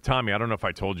now, Tommy, I don't know if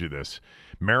I told you this,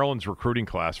 Maryland's recruiting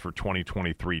class for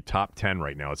 2023, top 10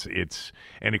 right now. It's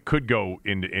and it could go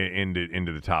into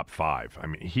the top 5. I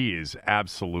mean, he is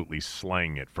absolutely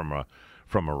slaying it from a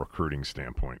recruiting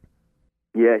standpoint.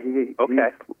 Yeah, he's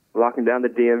locking down the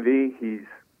DMV. He's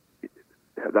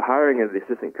the hiring of the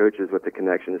assistant coaches with the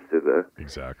connections to the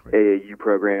AAU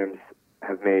programs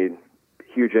have made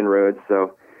huge inroads.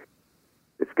 So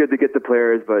it's good to get the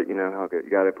players, but you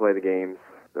got to play the games.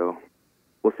 So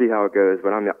we'll see how it goes.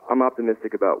 But I'm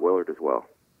optimistic about Willard as well.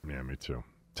 Yeah, me too.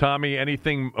 Tommy,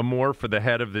 anything more for the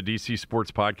head of the DC Sports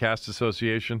Podcast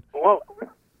Association? Well,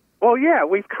 yeah,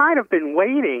 we've kind of been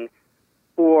waiting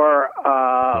for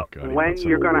when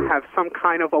you're going to have some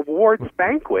kind of awards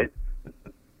banquet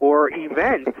or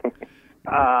event.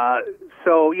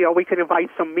 So we can invite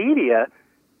some media,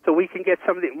 so we can get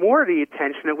more of the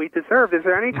attention that we deserve. Is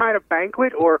there any kind of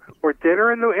banquet or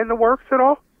dinner in the works at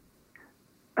all?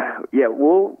 Yeah,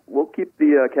 we'll keep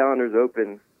the calendars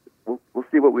open. We'll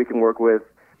see what we can work with.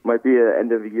 Might be an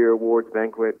end of the year awards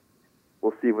banquet.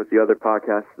 We'll see what the other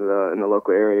podcasts in the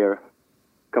local area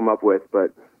come up with,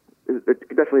 but it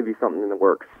could definitely be something in the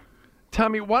works.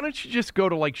 Tommy, why don't you just go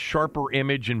to like Sharper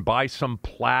Image and buy some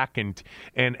plaque and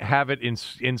have it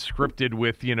inscripted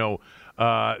with the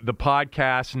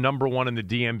podcast #1 in the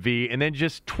DMV, and then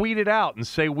just tweet it out and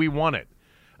say we won it.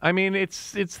 I mean,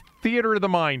 it's theater of the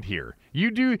mind here.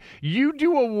 You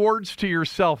do awards to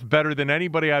yourself better than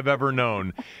anybody I've ever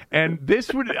known, and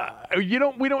this would we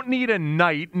don't need a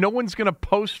night. No one's going to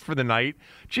post for the night.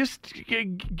 Just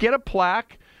get a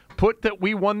plaque, put that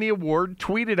we won the award,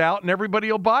 tweet it out, and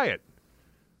everybody will buy it.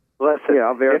 Listen,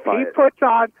 I'll verify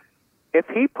if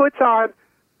he puts on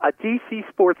a DC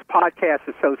Sports Podcast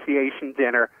Association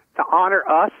dinner to honor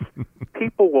us,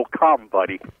 people will come,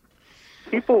 buddy.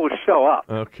 People will show up.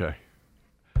 Okay.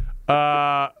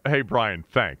 Hey, Brian,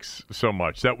 thanks so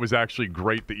much. That was actually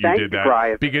great that you did that.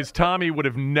 Brian. Because Tommy would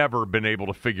have never been able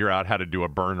to figure out how to do a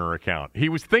burner account. He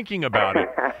was thinking about it,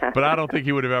 but I don't think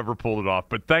he would have ever pulled it off.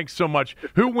 But thanks so much.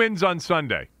 Who wins on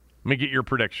Sunday? Let me get your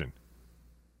prediction.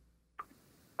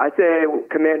 I say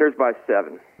Commanders by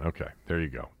 7. Okay, there you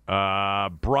go.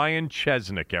 Brian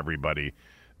Chesnick, everybody,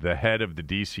 the head of the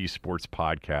DC Sports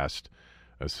Podcast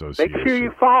Association. Make sure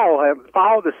you follow him.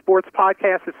 Follow the Sports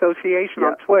Podcast Association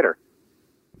on Twitter.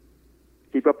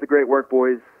 Keep up the great work,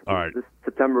 boys. All right. This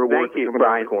September awards coming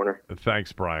around the corner.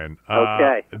 Thanks, Brian.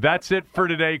 Okay. That's it for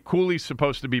today. Cooley's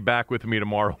supposed to be back with me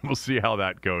tomorrow. We'll see how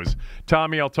that goes.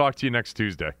 Tommy, I'll talk to you next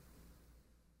Tuesday.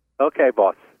 Okay,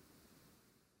 boss.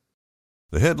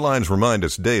 The headlines remind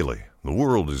us daily the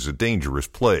world is a dangerous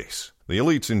place. The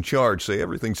elites in charge say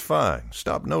everything's fine.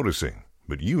 Stop noticing.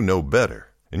 But you know better.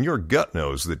 And your gut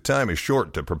knows that time is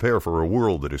short to prepare for a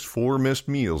world that is 4 missed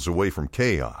meals away from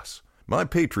chaos. My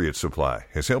Patriot Supply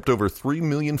has helped over 3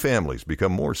 million families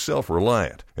become more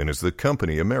self-reliant and is the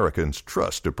company Americans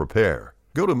trust to prepare.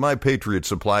 Go to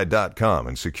MyPatriotSupply.com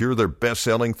and secure their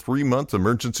best-selling 3-month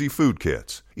emergency food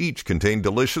kits. Each contain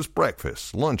delicious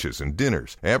breakfasts, lunches, and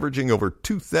dinners, averaging over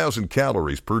 2,000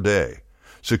 calories per day.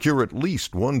 Secure at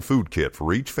least one food kit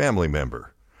for each family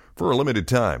member. For a limited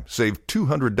time, save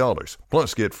 $200,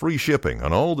 plus get free shipping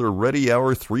on all their Ready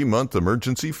Hour 3-month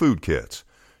emergency food kits.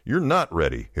 You're not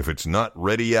ready if it's not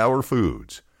Ready Hour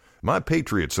Foods. My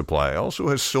Patriot Supply also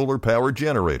has solar power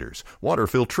generators, water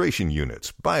filtration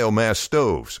units, biomass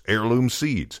stoves, heirloom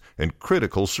seeds, and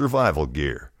critical survival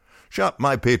gear. Shop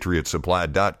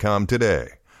MyPatriotSupply.com today.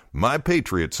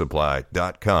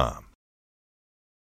 MyPatriotSupply.com.